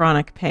your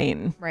chronic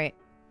pain, Right.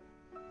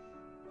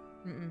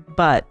 Mm-mm.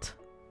 but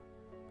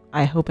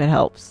I hope it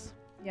helps.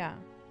 Yeah.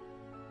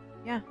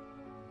 Yeah.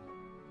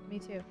 Me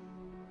too.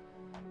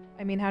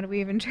 I mean, how do we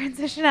even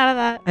transition out of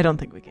that? I don't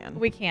think we can.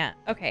 We can't.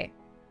 Okay.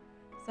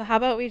 So how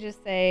about we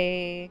just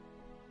say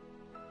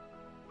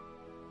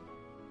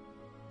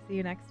see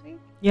you next week?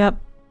 Yep.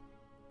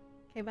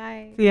 Okay,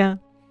 bye. See ya.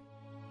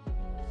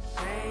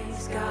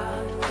 Praise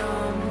God